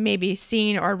maybe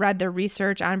seen or read the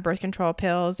research on birth control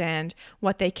pills and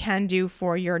what they can do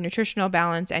for your nutritional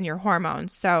balance and your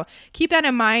hormones. So keep that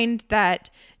in mind, that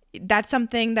that's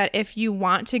something that if you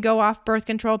want to go off birth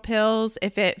control pills,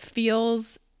 if it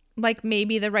feels like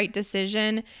maybe the right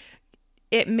decision,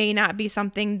 it may not be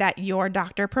something that your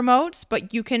doctor promotes,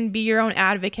 but you can be your own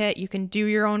advocate. You can do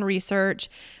your own research.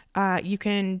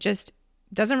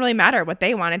 Doesn't really matter what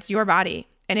they want. It's your body.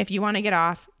 And if you want to get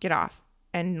off, get off.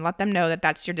 and let them know that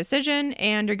that's your decision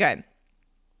and you're good.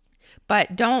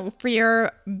 But don't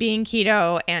fear being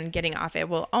keto and getting off. It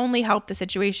will only help the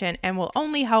situation and will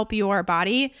only help your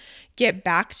body get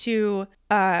back to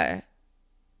a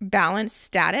balanced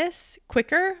status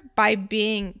quicker by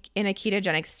being in a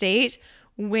ketogenic state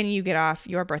when you get off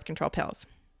your birth control pills.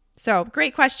 So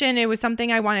great question. It was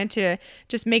something I wanted to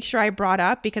just make sure I brought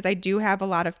up because I do have a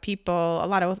lot of people, a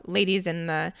lot of ladies in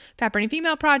the Fat Burning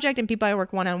Female Project and people I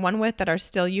work one-on-one with that are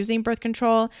still using birth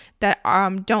control that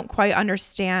don't quite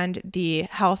understand the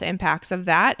health impacts of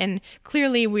that. And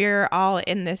clearly we're all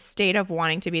in this state of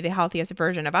wanting to be the healthiest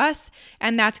version of us,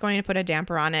 and that's going to put a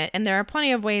damper on it. And there are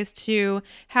plenty of ways to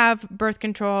have birth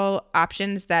control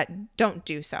options that don't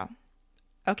do so.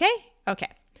 Okay.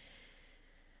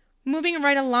 Moving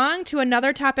right along to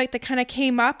another topic that kind of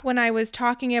came up when I was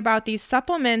talking about these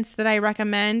supplements that I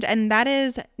recommend, and that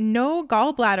is no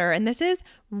gallbladder. And this is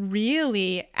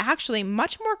really actually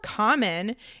much more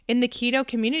common in the keto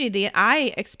community than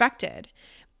I expected.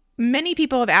 Many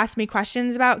people have asked me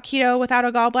questions about keto without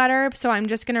a gallbladder, so I'm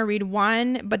just going to read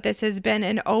one, but this has been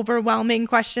an overwhelming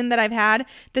question that I've had.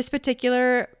 This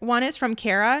particular one is from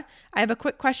Kara. I have a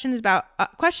quick question about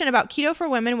keto for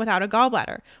women without a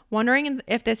gallbladder. Wondering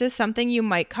if this is something you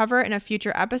might cover in a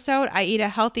future episode. I eat a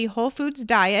healthy whole foods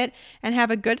diet and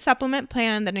have a good supplement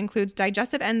plan that includes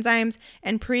digestive enzymes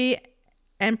and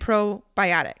and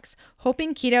probiotics.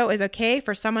 Hoping keto is okay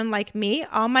for someone like me.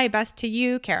 All my best to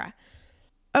you, Kara.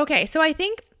 Okay, so I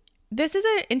think this is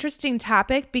an interesting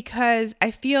topic because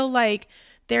I feel like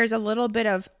there's a little bit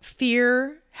of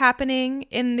fear happening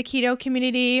in the keto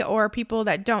community or people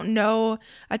that don't know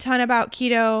a ton about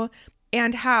keto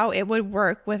and how it would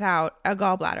work without a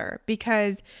gallbladder.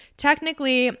 Because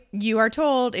technically you are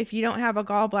told if you don't have a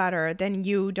gallbladder, then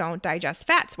you don't digest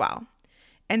fats well.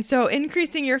 And so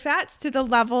increasing your fats to the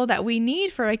level that we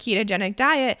need for a ketogenic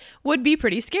diet would be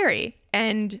pretty scary.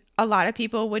 And a lot of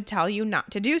people would tell you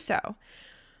not to do so.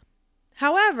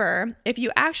 However, if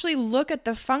you actually look at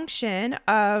the function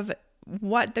of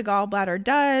what the gallbladder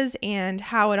does and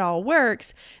how it all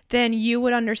works, then you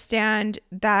would understand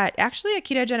that actually a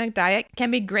ketogenic diet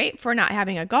can be great for not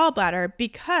having a gallbladder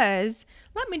because,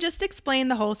 let me just explain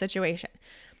the whole situation.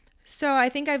 So I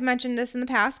think I've mentioned this in the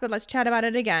past, but let's chat about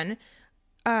it again.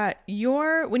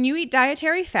 When you eat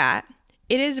dietary fat,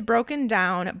 it is broken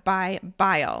down by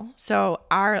bile. So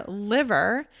our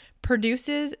liver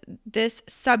produces this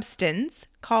substance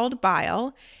called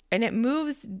bile, and it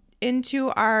moves into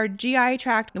our GI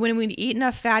tract when we eat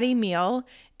enough fatty meal,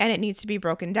 and it needs to be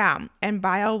broken down. And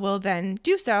bile will then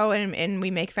do so, and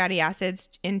we make fatty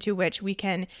acids into which we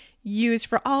can use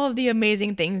for all of the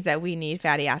amazing things that we need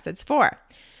fatty acids for.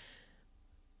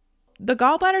 The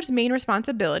gallbladder's main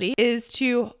responsibility is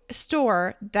to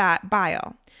store that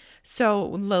bile.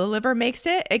 So the liver makes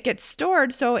it gets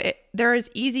stored so there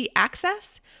is easy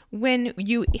access. When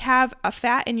you have a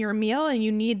fat in your meal and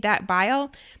you need that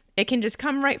bile, it can just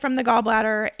come right from the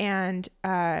gallbladder and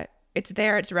it's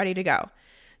there, it's ready to go.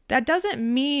 That doesn't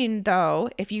mean,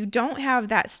 though, if you don't have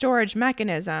that storage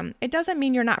mechanism, it doesn't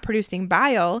mean you're not producing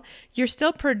bile. You're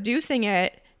still producing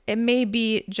it. It may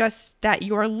be just that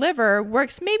your liver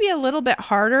works maybe a little bit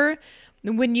harder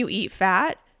when you eat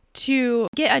fat to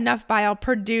get enough bile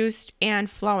produced and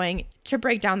flowing to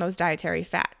break down those dietary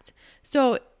fats.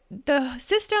 So the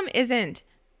system isn't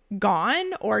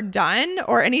gone or done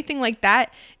or anything like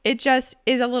that. It just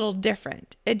is a little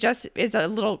different. It just is a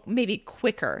little maybe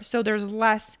quicker. So there's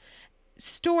less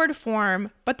stored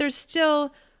form, but there's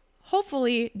still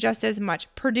hopefully just as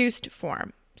much produced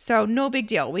form. So no big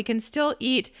deal. We can still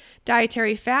eat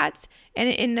dietary fats, and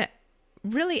in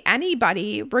really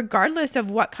anybody, regardless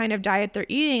of what kind of diet they're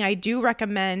eating, I do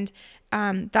recommend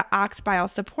the ox bile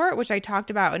support, which I talked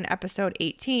about in episode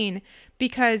 18,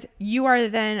 because you are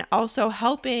then also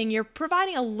you're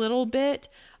providing a little bit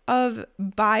of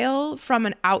bile from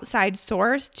an outside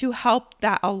source to help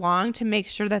that along to make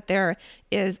sure that there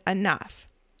is enough,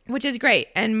 which is great.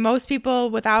 And most people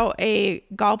without a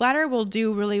gallbladder will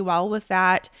do really well with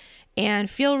that and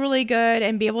feel really good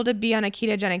and be able to be on a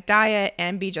ketogenic diet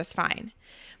and be just fine.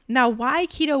 Now, why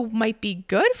keto might be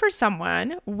good for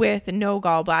someone with no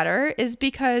gallbladder is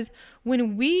because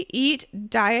when we eat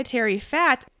dietary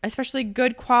fats, especially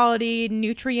good quality,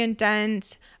 nutrient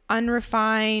dense,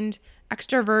 unrefined,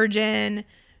 extra virgin,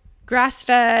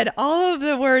 grass-fed, all of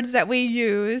the words that we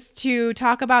use to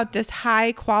talk about this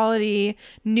high-quality,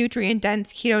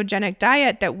 nutrient-dense ketogenic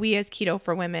diet that we as Keto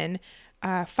for Women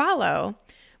follow,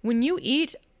 when you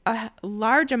eat a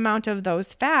large amount of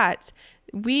those fats,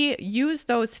 we use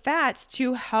those fats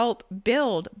to help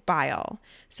build bile.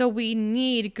 So we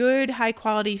need good,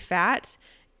 high-quality fats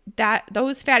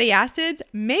those fatty acids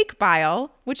make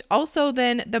bile, which also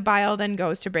then the bile then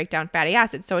goes to break down fatty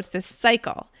acids. So it's this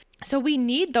cycle. So we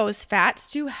need those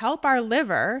fats to help our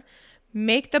liver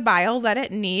make the bile that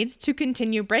it needs to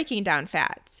continue breaking down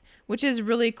fats, which is a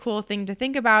really cool thing to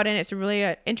think about. And it's really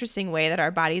an interesting way that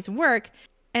our bodies work.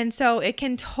 And so it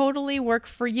can totally work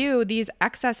for you. These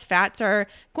excess fats are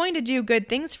going to do good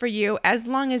things for you as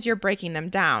long as you're breaking them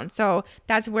down. So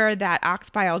that's where that ox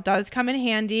bile does come in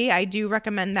handy. I do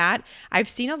recommend that. I've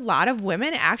seen a lot of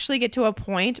women actually get to a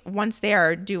point once they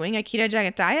are doing a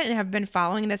ketogenic diet and have been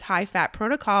following this high fat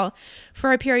protocol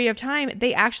for a period of time,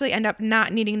 they actually end up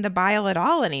not needing the bile at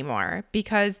all anymore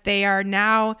because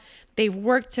they've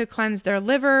worked to cleanse their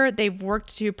liver. They've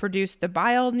worked to produce the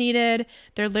bile needed.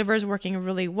 Their liver's working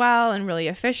really well and really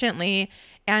efficiently.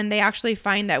 And they actually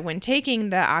find that when taking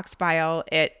the ox bile,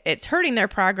 it's hurting their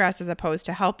progress as opposed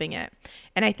to helping it.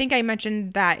 And I think I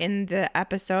mentioned that in the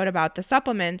episode about the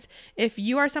supplements. If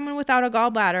you are someone without a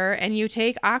gallbladder and you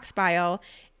take ox bile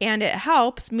and it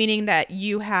helps, meaning that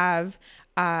you have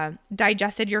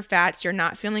digested your fats, you're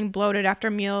not feeling bloated after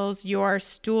meals, your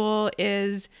stool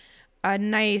is a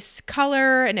nice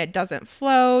color and it doesn't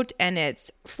float and it's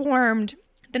formed,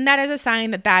 then that is a sign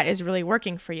that that is really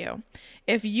working for you.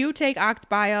 If you take ox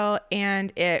bile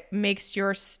and it makes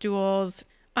your stools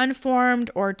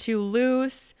unformed or too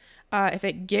loose, if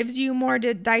it gives you more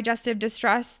digestive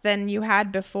distress than you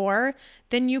had before,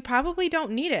 then you probably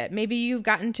don't need it. Maybe you've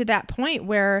gotten to that point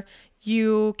where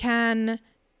you can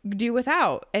do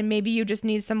without, and maybe you just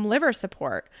need some liver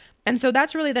support. And so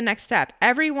that's really the next step.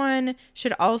 Everyone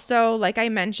should also, like I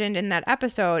mentioned in that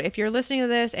episode, if you're listening to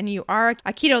this and you are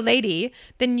a keto lady,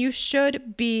 then you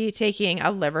should be taking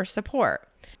a liver support.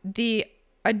 The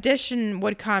addition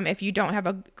would come if you don't have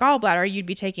a gallbladder, you'd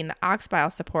be taking the ox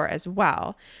bile support as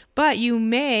well. But you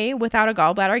may, without a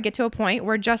gallbladder, get to a point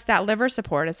where just that liver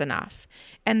support is enough.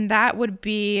 And that would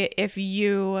be if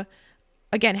you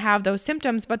again, have those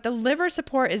symptoms, but the liver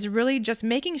support is really just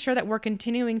making sure that we're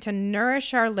continuing to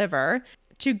nourish our liver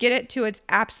to get it to its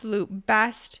absolute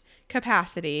best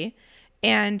capacity.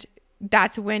 And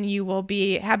that's when you will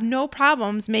have no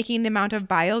problems making the amount of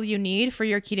bile you need for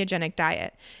your ketogenic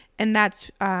diet. And that's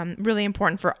really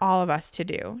important for all of us to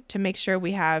do, to make sure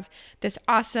we have this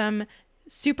awesome,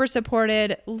 super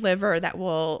supported liver that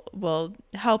will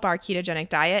help our ketogenic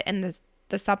diet, and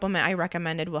the supplement I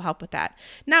recommended will help with that.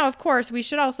 Now, of course, we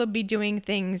should also be doing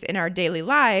things in our daily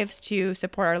lives to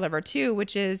support our liver too,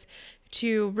 which is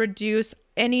to reduce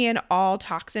any and all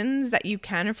toxins that you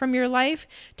can from your life.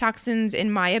 Toxins,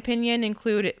 in my opinion,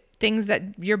 include things that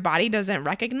your body doesn't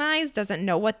recognize, doesn't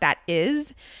know what that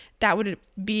is. That would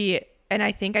be, and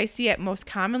I think I see it most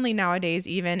commonly nowadays,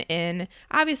 even in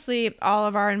obviously all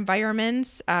of our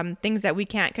environments, things that we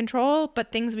can't control,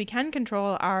 but things we can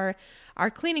control are our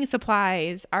cleaning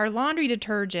supplies, our laundry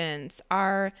detergents,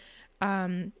 our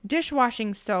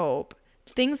dishwashing soap,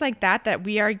 things like that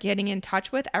we are getting in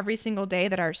touch with every single day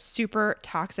that are super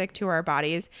toxic to our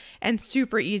bodies and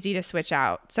super easy to switch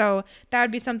out. So that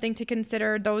would be something to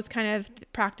consider. Those kind of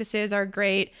practices are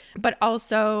great, but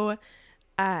also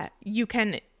you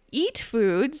can eat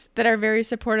foods that are very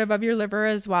supportive of your liver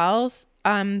as well,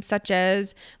 such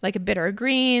as like bitter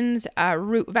greens,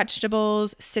 root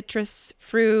vegetables, citrus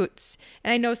fruits.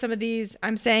 And I know some of these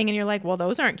I'm saying and you're like, well,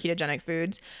 those aren't ketogenic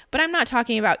foods, but I'm not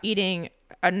talking about eating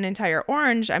an entire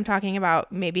orange. I'm talking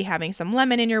about maybe having some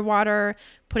lemon in your water,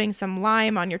 putting some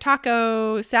lime on your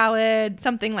taco salad,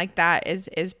 something like that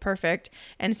is perfect.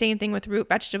 And same thing with root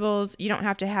vegetables. You don't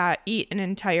have to eat an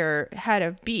entire head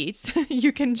of beets.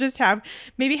 You can just have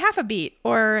maybe half a beet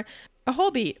or a whole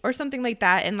beet or something like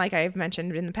that. And like I've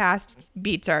mentioned in the past,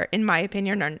 beets are, in my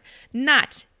opinion, are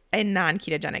not a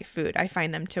non-ketogenic food. I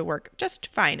find them to work just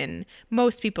fine in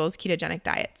most people's ketogenic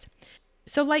diets.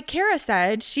 So like Kara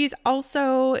said, she's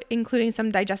also including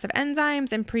some digestive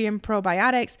enzymes and pre and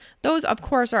probiotics. Those, of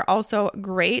course, are also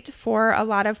great for a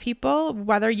lot of people,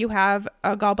 whether you have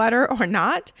a gallbladder or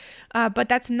not. But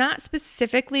that's not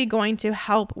specifically going to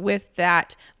help with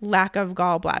that lack of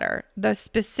gallbladder. The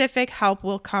specific help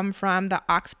will come from the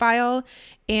ox bile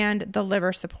and the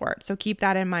liver support. So keep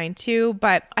that in mind too.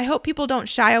 But I hope people don't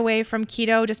shy away from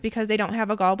keto just because they don't have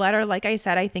a gallbladder. Like I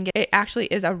said, I think it actually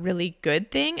is a really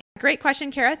good thing. Great question,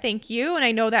 Kara. Thank you. And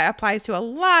I know that applies to a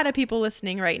lot of people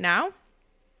listening right now.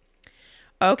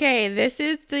 Okay, this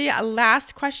is the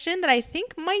last question that I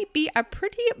think might be a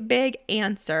pretty big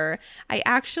answer.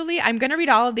 I'm going to read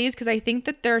all of these because I think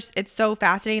that it's so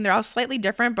fascinating. They're all slightly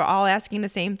different, but all asking the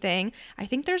same thing. I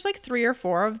think there's like 3 or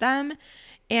 4 of them.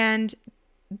 And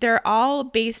they're all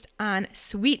based on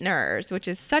sweeteners, which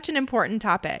is such an important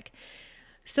topic.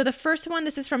 So the first one,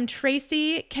 this is from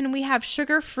Tracy. Can we have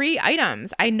sugar-free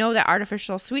items? I know that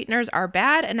artificial sweeteners are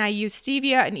bad and I use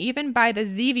stevia and even buy the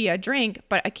Zevia drink,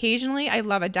 but occasionally I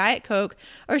love a Diet Coke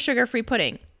or sugar-free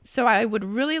pudding. So I would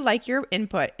really like your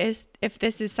input is if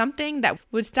this is something that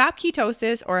would stop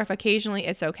ketosis or if occasionally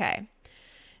it's okay.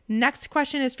 Next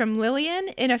question is from Lillian.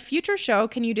 In a future show,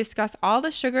 can you discuss all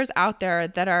the sugars out there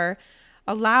that are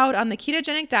allowed on the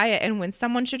ketogenic diet and when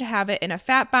someone should have it in a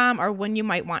fat bomb or when you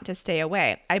might want to stay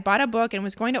away? I bought a book and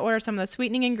was going to order some of the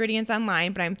sweetening ingredients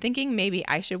online, but I'm thinking maybe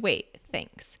I should wait.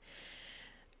 Thanks.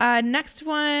 Next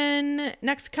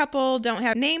couple don't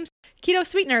have names. Keto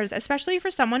sweeteners, especially for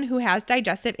someone who has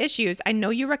digestive issues. I know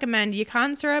you recommend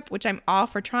yacon syrup, which I'm all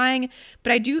for trying,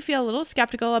 but I do feel a little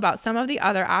skeptical about some of the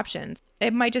other options.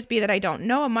 It might just be that I don't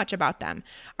know much about them.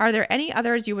 Are there any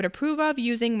others you would approve of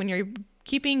using when you're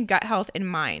keeping gut health in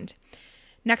mind?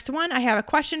 Next one, I have a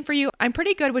question for you. I'm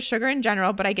pretty good with sugar in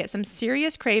general, but I get some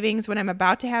serious cravings when I'm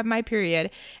about to have my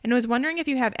period and was wondering if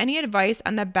you have any advice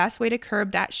on the best way to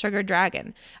curb that sugar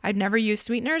dragon. I've never used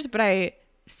sweeteners, but I've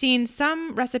seen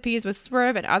some recipes with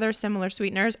Swerve and other similar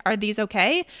sweeteners. Are these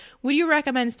okay? Would you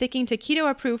recommend sticking to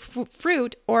keto-approved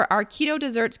fruit or are keto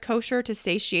desserts kosher to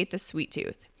satiate the sweet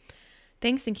tooth?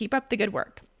 Thanks and keep up the good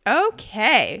work.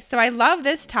 Okay, so I love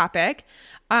this topic.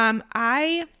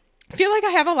 I feel like I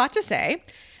have a lot to say,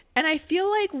 and I feel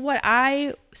like what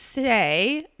I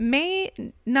say may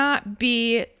not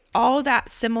be all that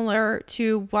similar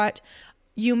to what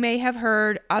you may have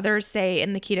heard others say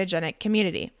in the ketogenic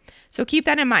community. So keep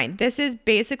that in mind. This is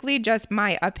basically just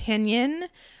my opinion,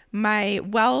 my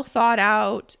well thought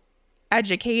out,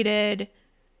 educated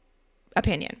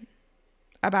opinion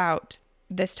about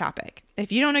this topic. If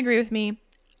you don't agree with me,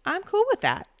 I'm cool with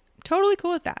that. Totally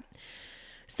cool with that.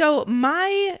 So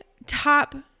my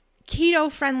top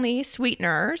keto-friendly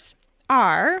sweeteners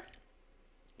are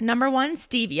number 1,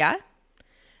 stevia.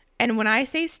 And when I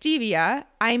say stevia,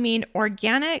 I mean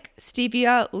organic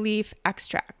stevia leaf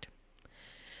extract.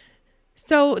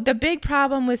 So the big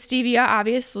problem with stevia,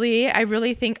 obviously, I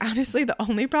really think, honestly, the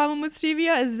only problem with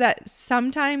stevia is that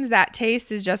sometimes that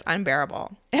taste is just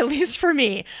unbearable, at least for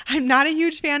me. I'm not a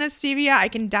huge fan of stevia. I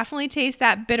can definitely taste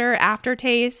that bitter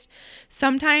aftertaste.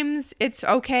 Sometimes it's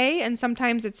okay and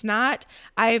sometimes it's not.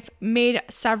 I've made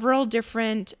several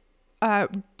different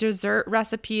dessert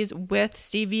recipes with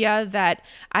stevia that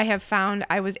I have found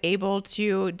I was able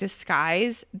to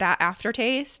disguise that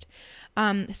aftertaste.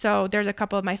 So there's a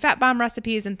couple of my fat bomb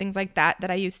recipes and things like that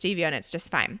I use stevia and it's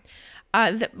just fine.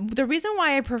 The reason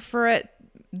why I prefer it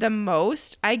the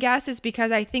most, I guess, is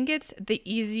because I think it's the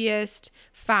easiest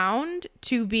found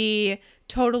to be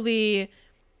totally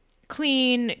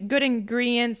clean, good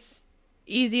ingredients,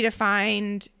 easy to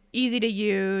find, easy to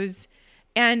use.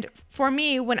 And for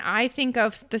me, when I think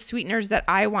of the sweeteners that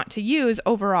I want to use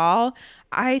overall,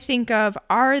 I think of,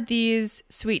 are these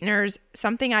sweeteners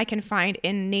something I can find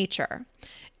in nature?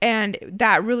 And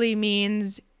that really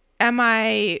means, am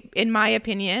I, in my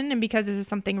opinion, and because this is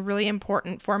something really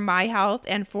important for my health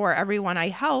and for everyone I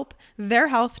help, their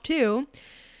health too,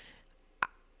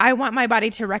 I want my body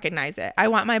to recognize it. I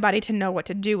want my body to know what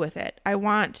to do with it. I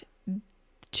want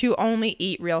to only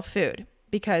eat real food,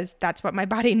 because that's what my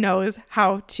body knows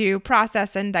how to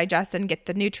process and digest and get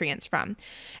the nutrients from.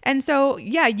 And so,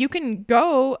 yeah, you can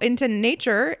go into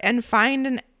nature and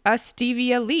find a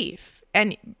stevia leaf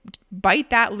and bite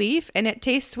that leaf and it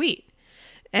tastes sweet.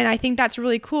 And I think that's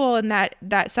really cool, and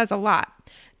that says a lot.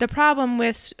 The problem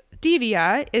with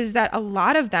stevia is that a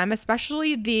lot of them,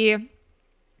 especially the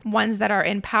ones that are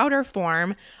in powder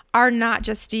form, are not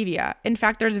just stevia. In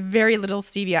fact, there's very little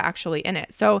stevia actually in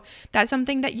it. So that's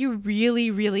something that you really,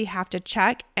 really have to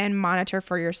check and monitor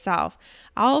for yourself.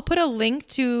 I'll put a link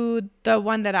to the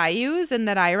one that I use and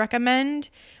that I recommend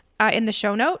in the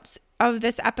show notes of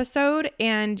this episode,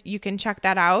 and you can check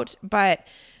that out. But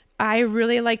I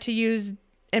really like to use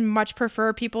and much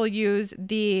prefer people use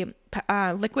the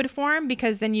liquid form,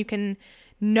 because then you can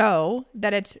know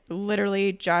that it's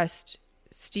literally just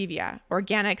stevia,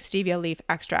 organic stevia leaf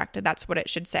extract. That's what it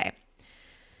should say.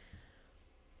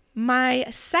 My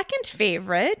second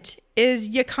favorite is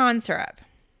yacon syrup.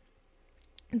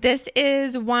 This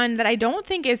is one that I don't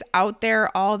think is out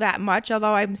there all that much,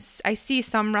 although I see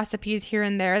some recipes here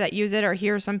and there that use it, or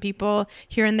hear some people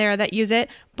here and there that use it,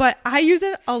 but I use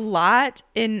it a lot.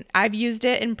 I've used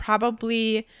it in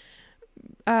probably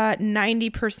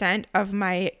 90% of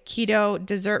my keto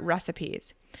dessert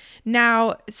recipes.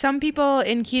 Now, some people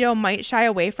in keto might shy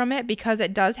away from it because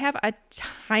it does have a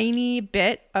tiny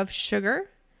bit of sugar,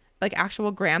 like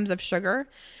actual grams of sugar.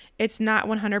 It's not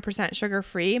 100% sugar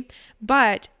free,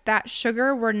 but that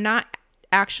sugar we're not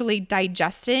actually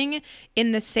digesting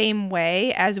in the same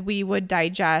way as we would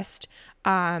digest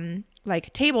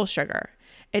like table sugar.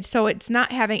 It's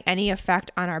not having any effect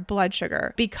on our blood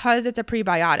sugar because it's a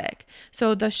prebiotic.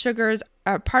 So the sugars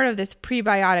are part of this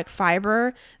prebiotic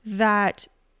fiber that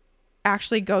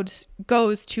actually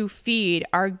goes to feed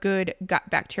our good gut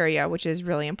bacteria, which is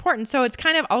really important. So it's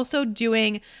kind of also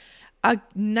doing a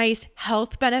nice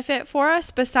health benefit for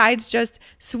us besides just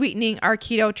sweetening our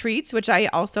keto treats, which I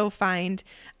also find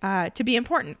to be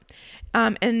important.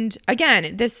 And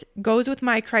again, this goes with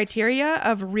my criteria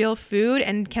of real food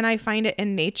and can I find it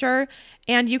in nature?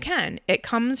 And you can. It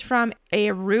comes from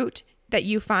a root that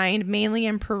you find mainly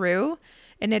in Peru,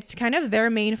 and it's kind of their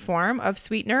main form of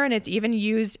sweetener, and it's even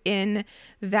used in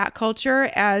that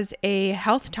culture as a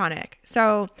health tonic.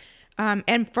 So,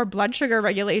 and for blood sugar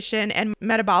regulation and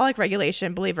metabolic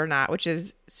regulation, believe it or not, which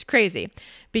is crazy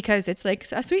because it's like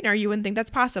a sweetener. You wouldn't think that's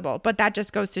possible, but that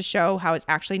just goes to show how it's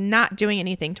actually not doing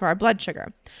anything to our blood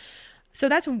sugar. So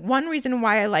that's one reason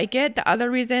why I like it. The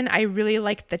other reason I really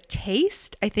like the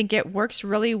taste. I think it works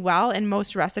really well in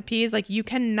most recipes. Like you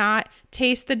cannot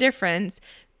taste the difference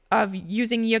of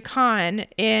using yacon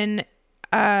in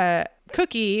a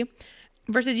cookie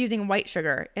versus using white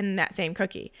sugar in that same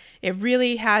cookie. It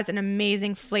really has an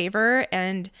amazing flavor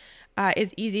and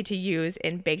is easy to use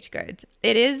in baked goods.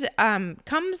 It is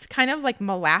comes kind of like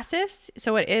molasses,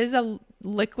 so it is a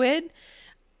liquid.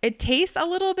 It tastes a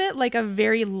little bit like a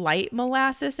very light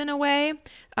molasses in a way.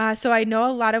 So I know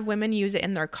a lot of women use it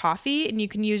in their coffee, and you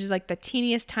can use like the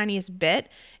tiniest bit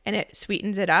and it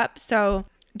sweetens it up. So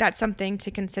that's something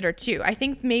to consider too. I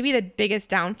think maybe the biggest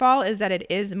downfall is that it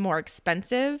is more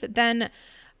expensive than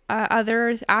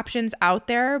other options out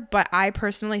there, but I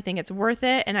personally think it's worth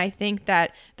it. And I think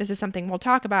that this is something we'll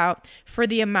talk about. For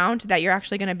the amount that you're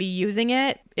actually going to be using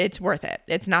it, it's worth it.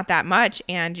 It's not that much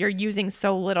and you're using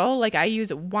so little. Like I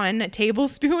use 1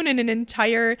 tablespoon in an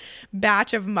entire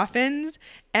batch of muffins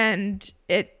and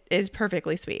it is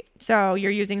perfectly sweet. So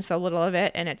you're using so little of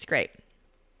it and it's great.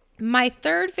 My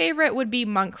third favorite would be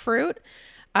monk fruit.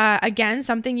 Again,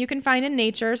 something you can find in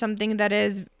nature, something that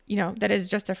is, that is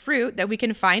just a fruit that we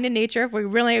can find in nature if we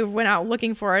really went out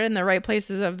looking for it in the right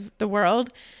places of the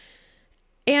world.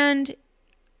 And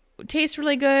tastes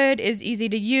really good, is easy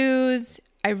to use.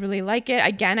 I really like it.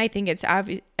 Again, I think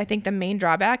the main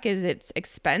drawback is its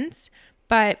expense.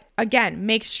 But again,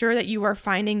 make sure that you are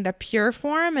finding the pure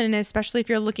form, and especially if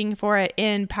you're looking for it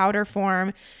in powder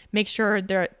form, make sure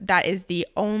that is the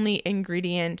only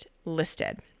ingredient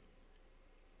listed.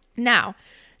 Now,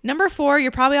 number 4, you're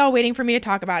probably all waiting for me to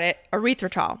talk about it,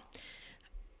 erythritol.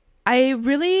 I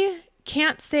really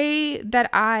can't say that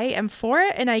I am for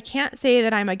it, and I can't say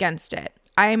that I'm against it.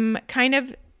 I'm kind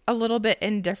of a little bit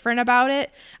indifferent about it.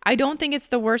 I don't think it's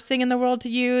the worst thing in the world to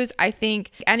use. I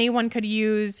think anyone could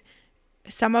use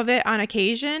some of it on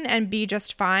occasion and be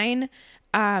just fine.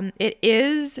 It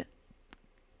is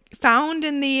found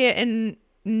in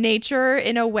nature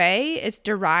in a way. It's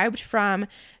derived from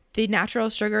the natural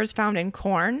sugars found in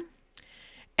corn.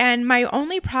 And my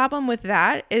only problem with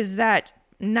that is that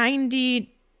 95%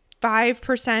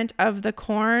 of the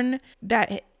corn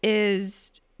that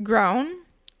is grown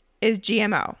is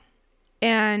GMO.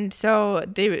 And so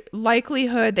the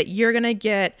likelihood that you're going to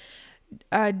get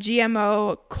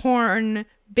GMO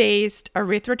corn-based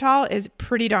erythritol is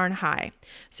pretty darn high.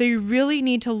 So you really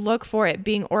need to look for it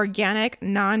being organic,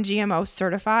 non-GMO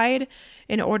certified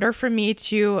in order for me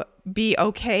to be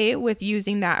okay with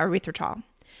using that erythritol.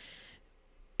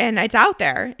 And it's out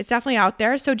there. It's definitely out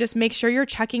there. So just make sure you're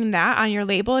checking that on your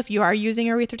label if you are using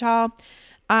erythritol.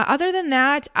 Other than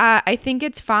that, I think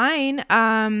it's fine.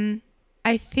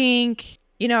 I think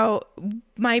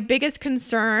my biggest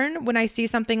concern when I see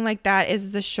something like that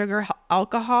is the sugar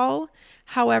alcohol.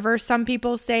 However, some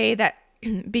people say that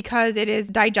because it is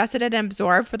digested and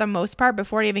absorbed for the most part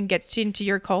before it even gets into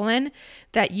your colon,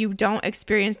 that you don't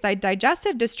experience the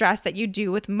digestive distress that you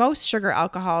do with most sugar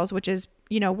alcohols, which is,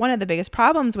 one of the biggest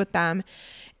problems with them.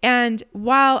 And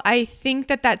while I think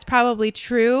that that's probably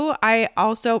true, I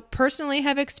also personally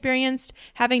have experienced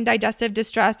having digestive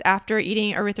distress after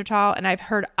eating erythritol, and I've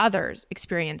heard others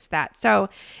experience that. So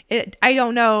I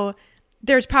don't know.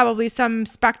 There's probably some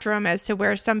spectrum as to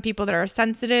where some people that are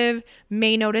sensitive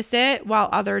may notice it while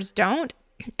others don't.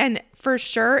 And for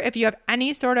sure, if you have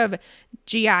any sort of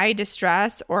GI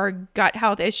distress or gut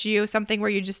health issue, something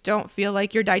where you just don't feel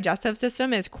like your digestive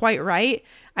system is quite right,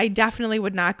 I definitely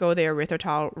would not go the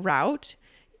erythritol route.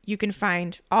 You can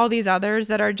find all these others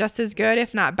that are just as good,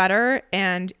 if not better,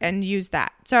 and use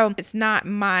that. So it's not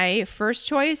my first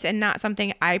choice and not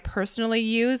something I personally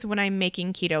use when I'm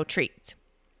making keto treats.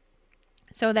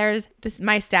 So there's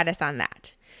my status on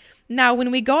that. Now,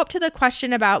 when we go up to the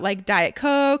question about like Diet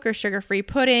Coke or sugar-free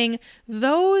pudding,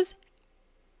 those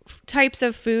types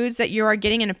of foods that you are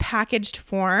getting in a packaged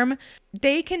form,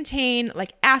 they contain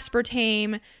like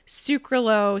aspartame,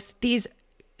 sucralose, these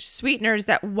sweeteners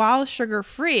that, while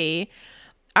sugar-free,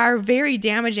 are very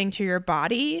damaging to your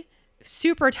body,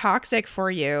 super toxic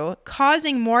for you,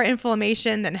 causing more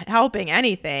inflammation than helping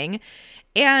anything,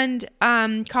 and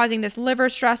causing this liver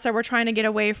stress that we're trying to get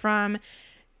away from.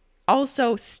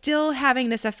 Also, still having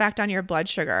this effect on your blood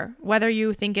sugar, whether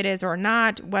you think it is or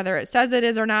not, whether it says it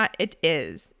is or not, it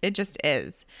is. It just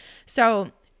is.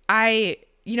 So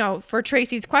for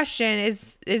Tracy's question,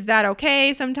 is that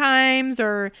okay sometimes,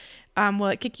 or will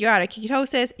it kick you out of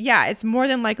ketosis? Yeah, it's more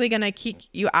than likely going to kick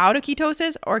you out of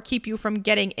ketosis or keep you from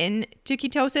getting into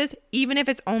ketosis, even if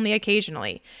it's only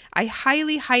occasionally. I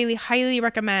highly, highly, highly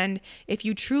recommend, if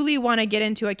you truly want to get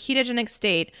into a ketogenic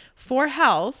state for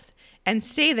health and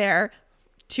stay there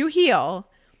to heal,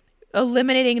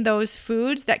 eliminating those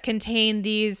foods that contain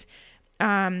these,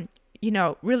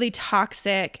 really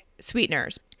toxic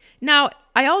sweeteners. Now,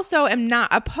 I also am not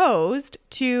opposed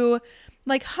to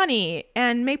like honey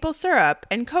and maple syrup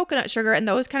and coconut sugar and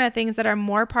those kind of things that are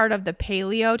more part of the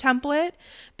paleo template.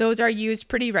 Those are used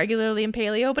pretty regularly in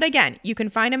paleo. But again, you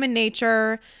can find them in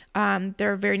nature.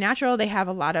 They're very natural. They have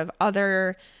a lot of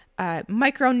other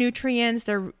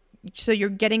micronutrients. So you're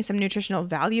getting some nutritional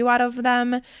value out of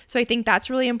them. So I think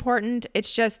that's really important.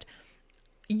 It's just,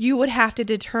 you would have to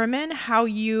determine how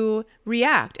you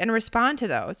react and respond to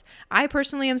those. I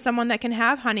personally am someone that can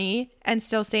have honey and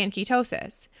still stay in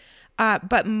ketosis.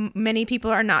 But many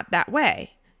people are not that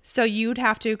way. So you'd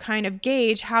have to kind of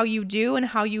gauge how you do and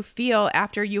how you feel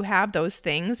after you have those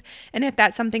things, and if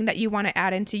that's something that you want to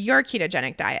add into your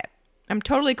ketogenic diet. I'm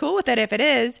totally cool with it if it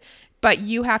is, but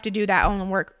you have to do that own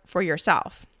work for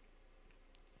yourself.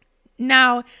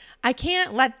 Now, I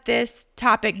can't let this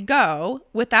topic go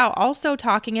without also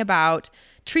talking about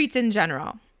treats in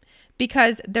general,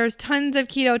 because there's tons of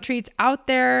keto treats out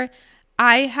there.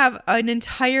 I have an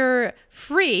entire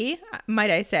free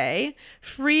recipe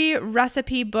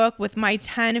book with my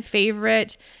 10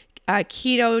 favorite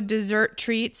keto dessert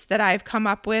treats that I've come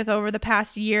up with over the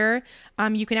past year.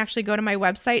 You can actually go to my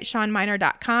website,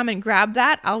 shawnminer.com, and grab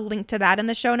that. I'll link to that in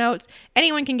the show notes.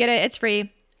 Anyone can get it. It's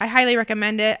free. I highly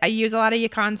recommend it. I use a lot of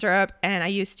yacon syrup and I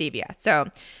use stevia. So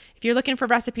if you're looking for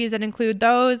recipes that include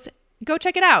those, go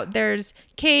check it out. There's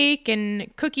cake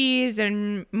and cookies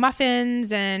and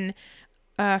muffins and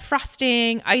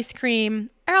frosting, ice cream,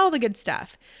 all the good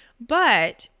stuff.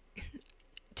 But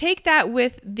take that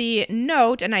with the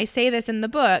note, and I say this in the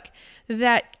book,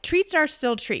 that treats are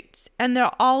still treats and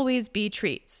there'll always be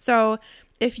treats. So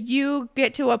if you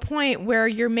get to a point where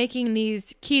you're making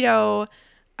these keto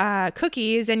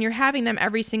cookies and you're having them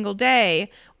every single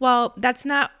day, well, that's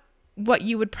not what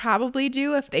you would probably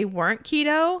do if they weren't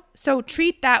keto. So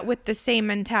treat that with the same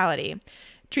mentality.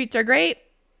 Treats are great.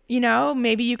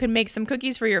 Maybe you can make some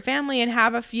cookies for your family and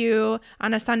have a few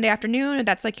on a Sunday afternoon, if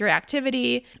that's like your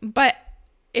activity. But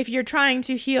if you're trying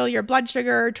to heal your blood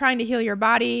sugar, trying to heal your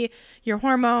body, your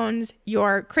hormones,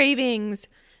 your cravings,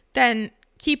 then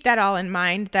keep that all in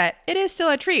mind, that it is still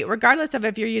a treat, regardless of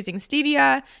if you're using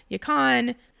stevia,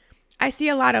 yacon. I see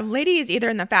a lot of ladies either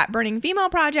in the Fat Burning Female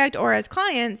Project or as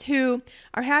clients who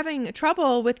are having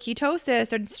trouble with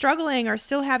ketosis or struggling or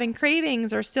still having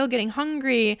cravings or still getting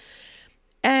hungry.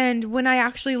 And when I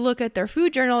actually look at their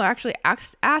food journal or actually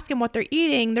ask them what they're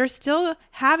eating, they're still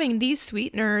having these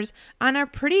sweeteners on a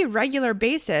pretty regular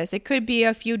basis. It could be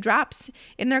a few drops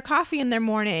in their coffee in their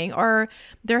morning, or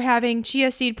they're having chia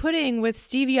seed pudding with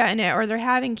stevia in it, or they're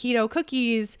having keto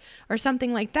cookies or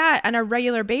something like that on a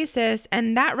regular basis.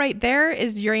 And that right there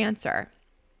is your answer.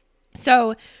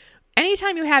 So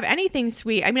anytime you have anything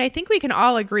sweet, I think we can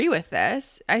all agree with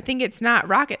this. I think it's not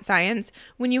rocket science.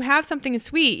 When you have something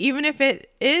sweet, even if it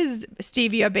is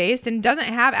stevia based and doesn't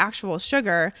have actual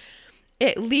sugar,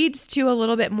 it leads to a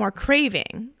little bit more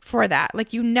craving for that.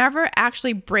 Like, you never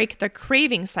actually break the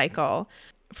craving cycle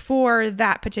for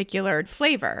that particular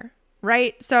flavor,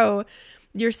 right? So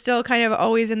you're still kind of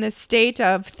always in this state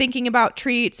of thinking about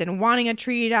treats and wanting a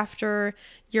treat after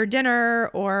your dinner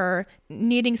or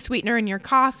needing sweetener in your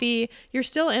coffee. You're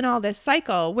still in all this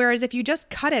cycle. Whereas if you just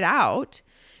cut it out,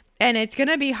 and it's going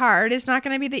to be hard, it's not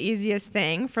going to be the easiest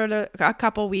thing for a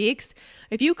couple weeks.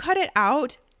 If you cut it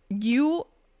out, you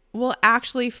will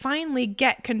actually finally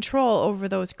get control over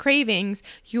those cravings.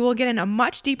 You will get in a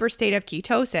much deeper state of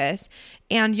ketosis,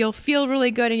 and you'll feel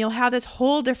really good, and you'll have this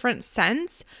whole different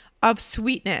sense of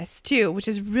sweetness too, which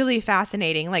is really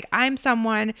fascinating. Like I'm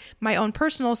someone, my own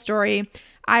personal story,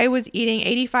 I was eating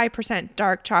 85%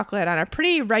 dark chocolate on a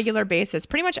pretty regular basis,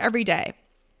 pretty much every day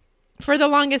for the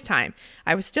longest time.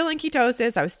 I was still in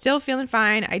ketosis. I was still feeling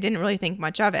fine. I didn't really think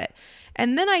much of it.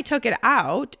 And then I took it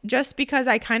out just because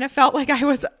I kind of felt like I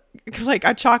was like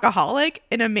a chocoholic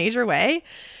in a major way.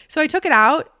 So I took it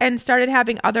out and started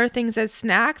having other things as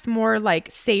snacks, more like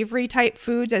savory type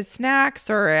foods as snacks,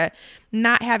 or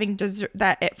not having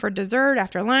it for dessert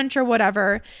after lunch or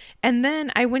whatever. And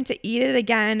then I went to eat it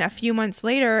again a few months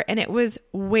later and it was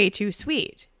way too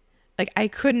sweet. Like I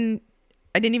didn't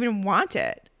even want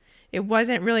it. It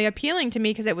wasn't really appealing to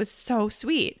me because it was so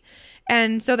sweet.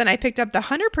 And so then I picked up the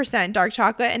 100% dark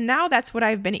chocolate, and now that's what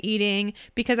I've been eating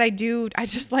because I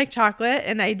just like chocolate,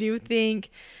 and I do think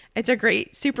it's a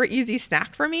great, super easy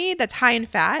snack for me that's high in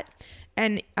fat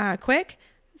and quick.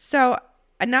 So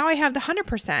now I have the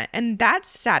 100%, and that's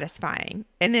satisfying.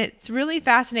 And it's really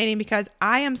fascinating because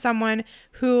I am someone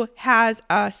who has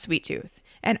a sweet tooth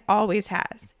and always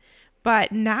has.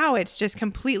 But now it's just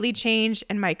completely changed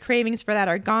and my cravings for that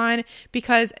are gone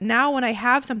because now when I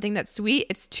have something that's sweet,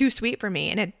 it's too sweet for me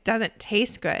and it doesn't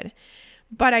taste good.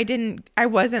 But I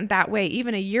wasn't that way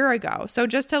even a year ago. So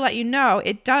just to let you know,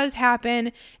 it does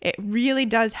happen. It really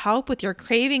does help with your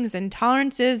cravings and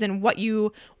tolerances and what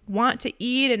you want to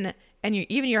eat and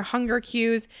even your hunger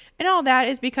cues. And all that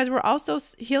is because we're also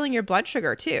healing your blood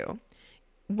sugar too,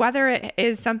 whether it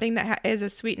is something that is a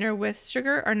sweetener with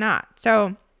sugar or not.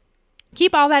 So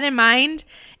keep all that in mind.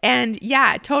 And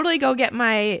yeah, totally go get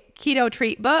my keto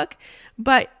treat book.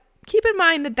 But keep in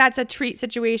mind that that's a treat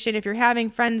situation. If you're having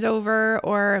friends over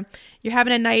or you're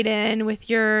having a night in with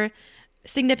your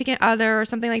significant other or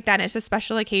something like that, and it's a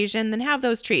special occasion, then have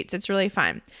those treats. It's really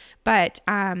fun. But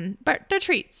they're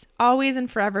treats, always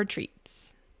and forever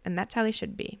treats. And that's how they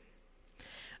should be.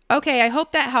 Okay, I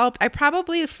hope that helped. I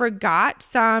probably forgot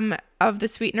some of the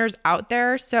sweeteners out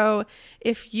there. So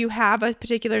if you have a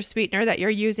particular sweetener that you're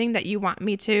using that you want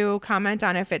me to comment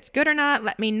on if it's good or not,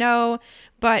 let me know.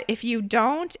 But if you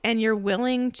don't and you're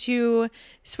willing to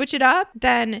switch it up,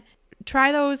 then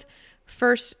try those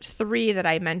first 3 that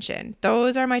I mentioned.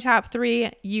 Those are my top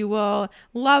 3. You will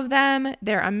love them.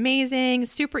 They're amazing,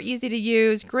 super easy to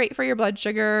use, great for your blood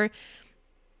sugar,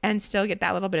 and still get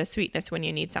that little bit of sweetness when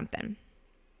you need something.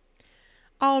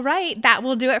 All right, that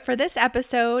will do it for this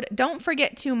episode. Don't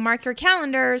forget to mark your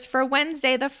calendars for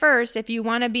Wednesday the 1st if you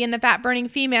want to be in the Fat Burning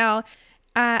Female.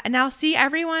 And I'll see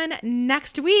everyone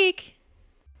next week.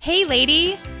 Hey,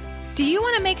 lady, do you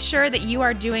want to make sure that you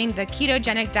are doing the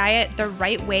ketogenic diet the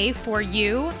right way for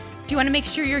you? Do you want to make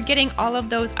sure you're getting all of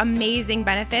those amazing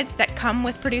benefits that come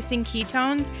with producing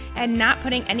ketones and not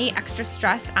putting any extra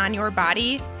stress on your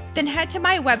body? Then head to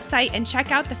my website and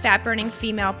check out the Fat Burning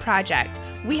Female Project.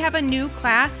 We have a new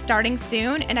class starting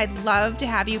soon, and I'd love to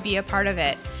have you be a part of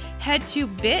it. Head to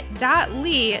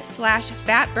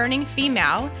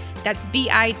bit.ly/fatburningfemale. That's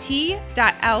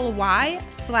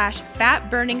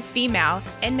bit.ly/fatburningfemale.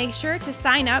 And make sure to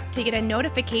sign up to get a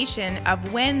notification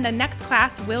of when the next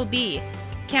class will be.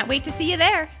 Can't wait to see you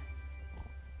there.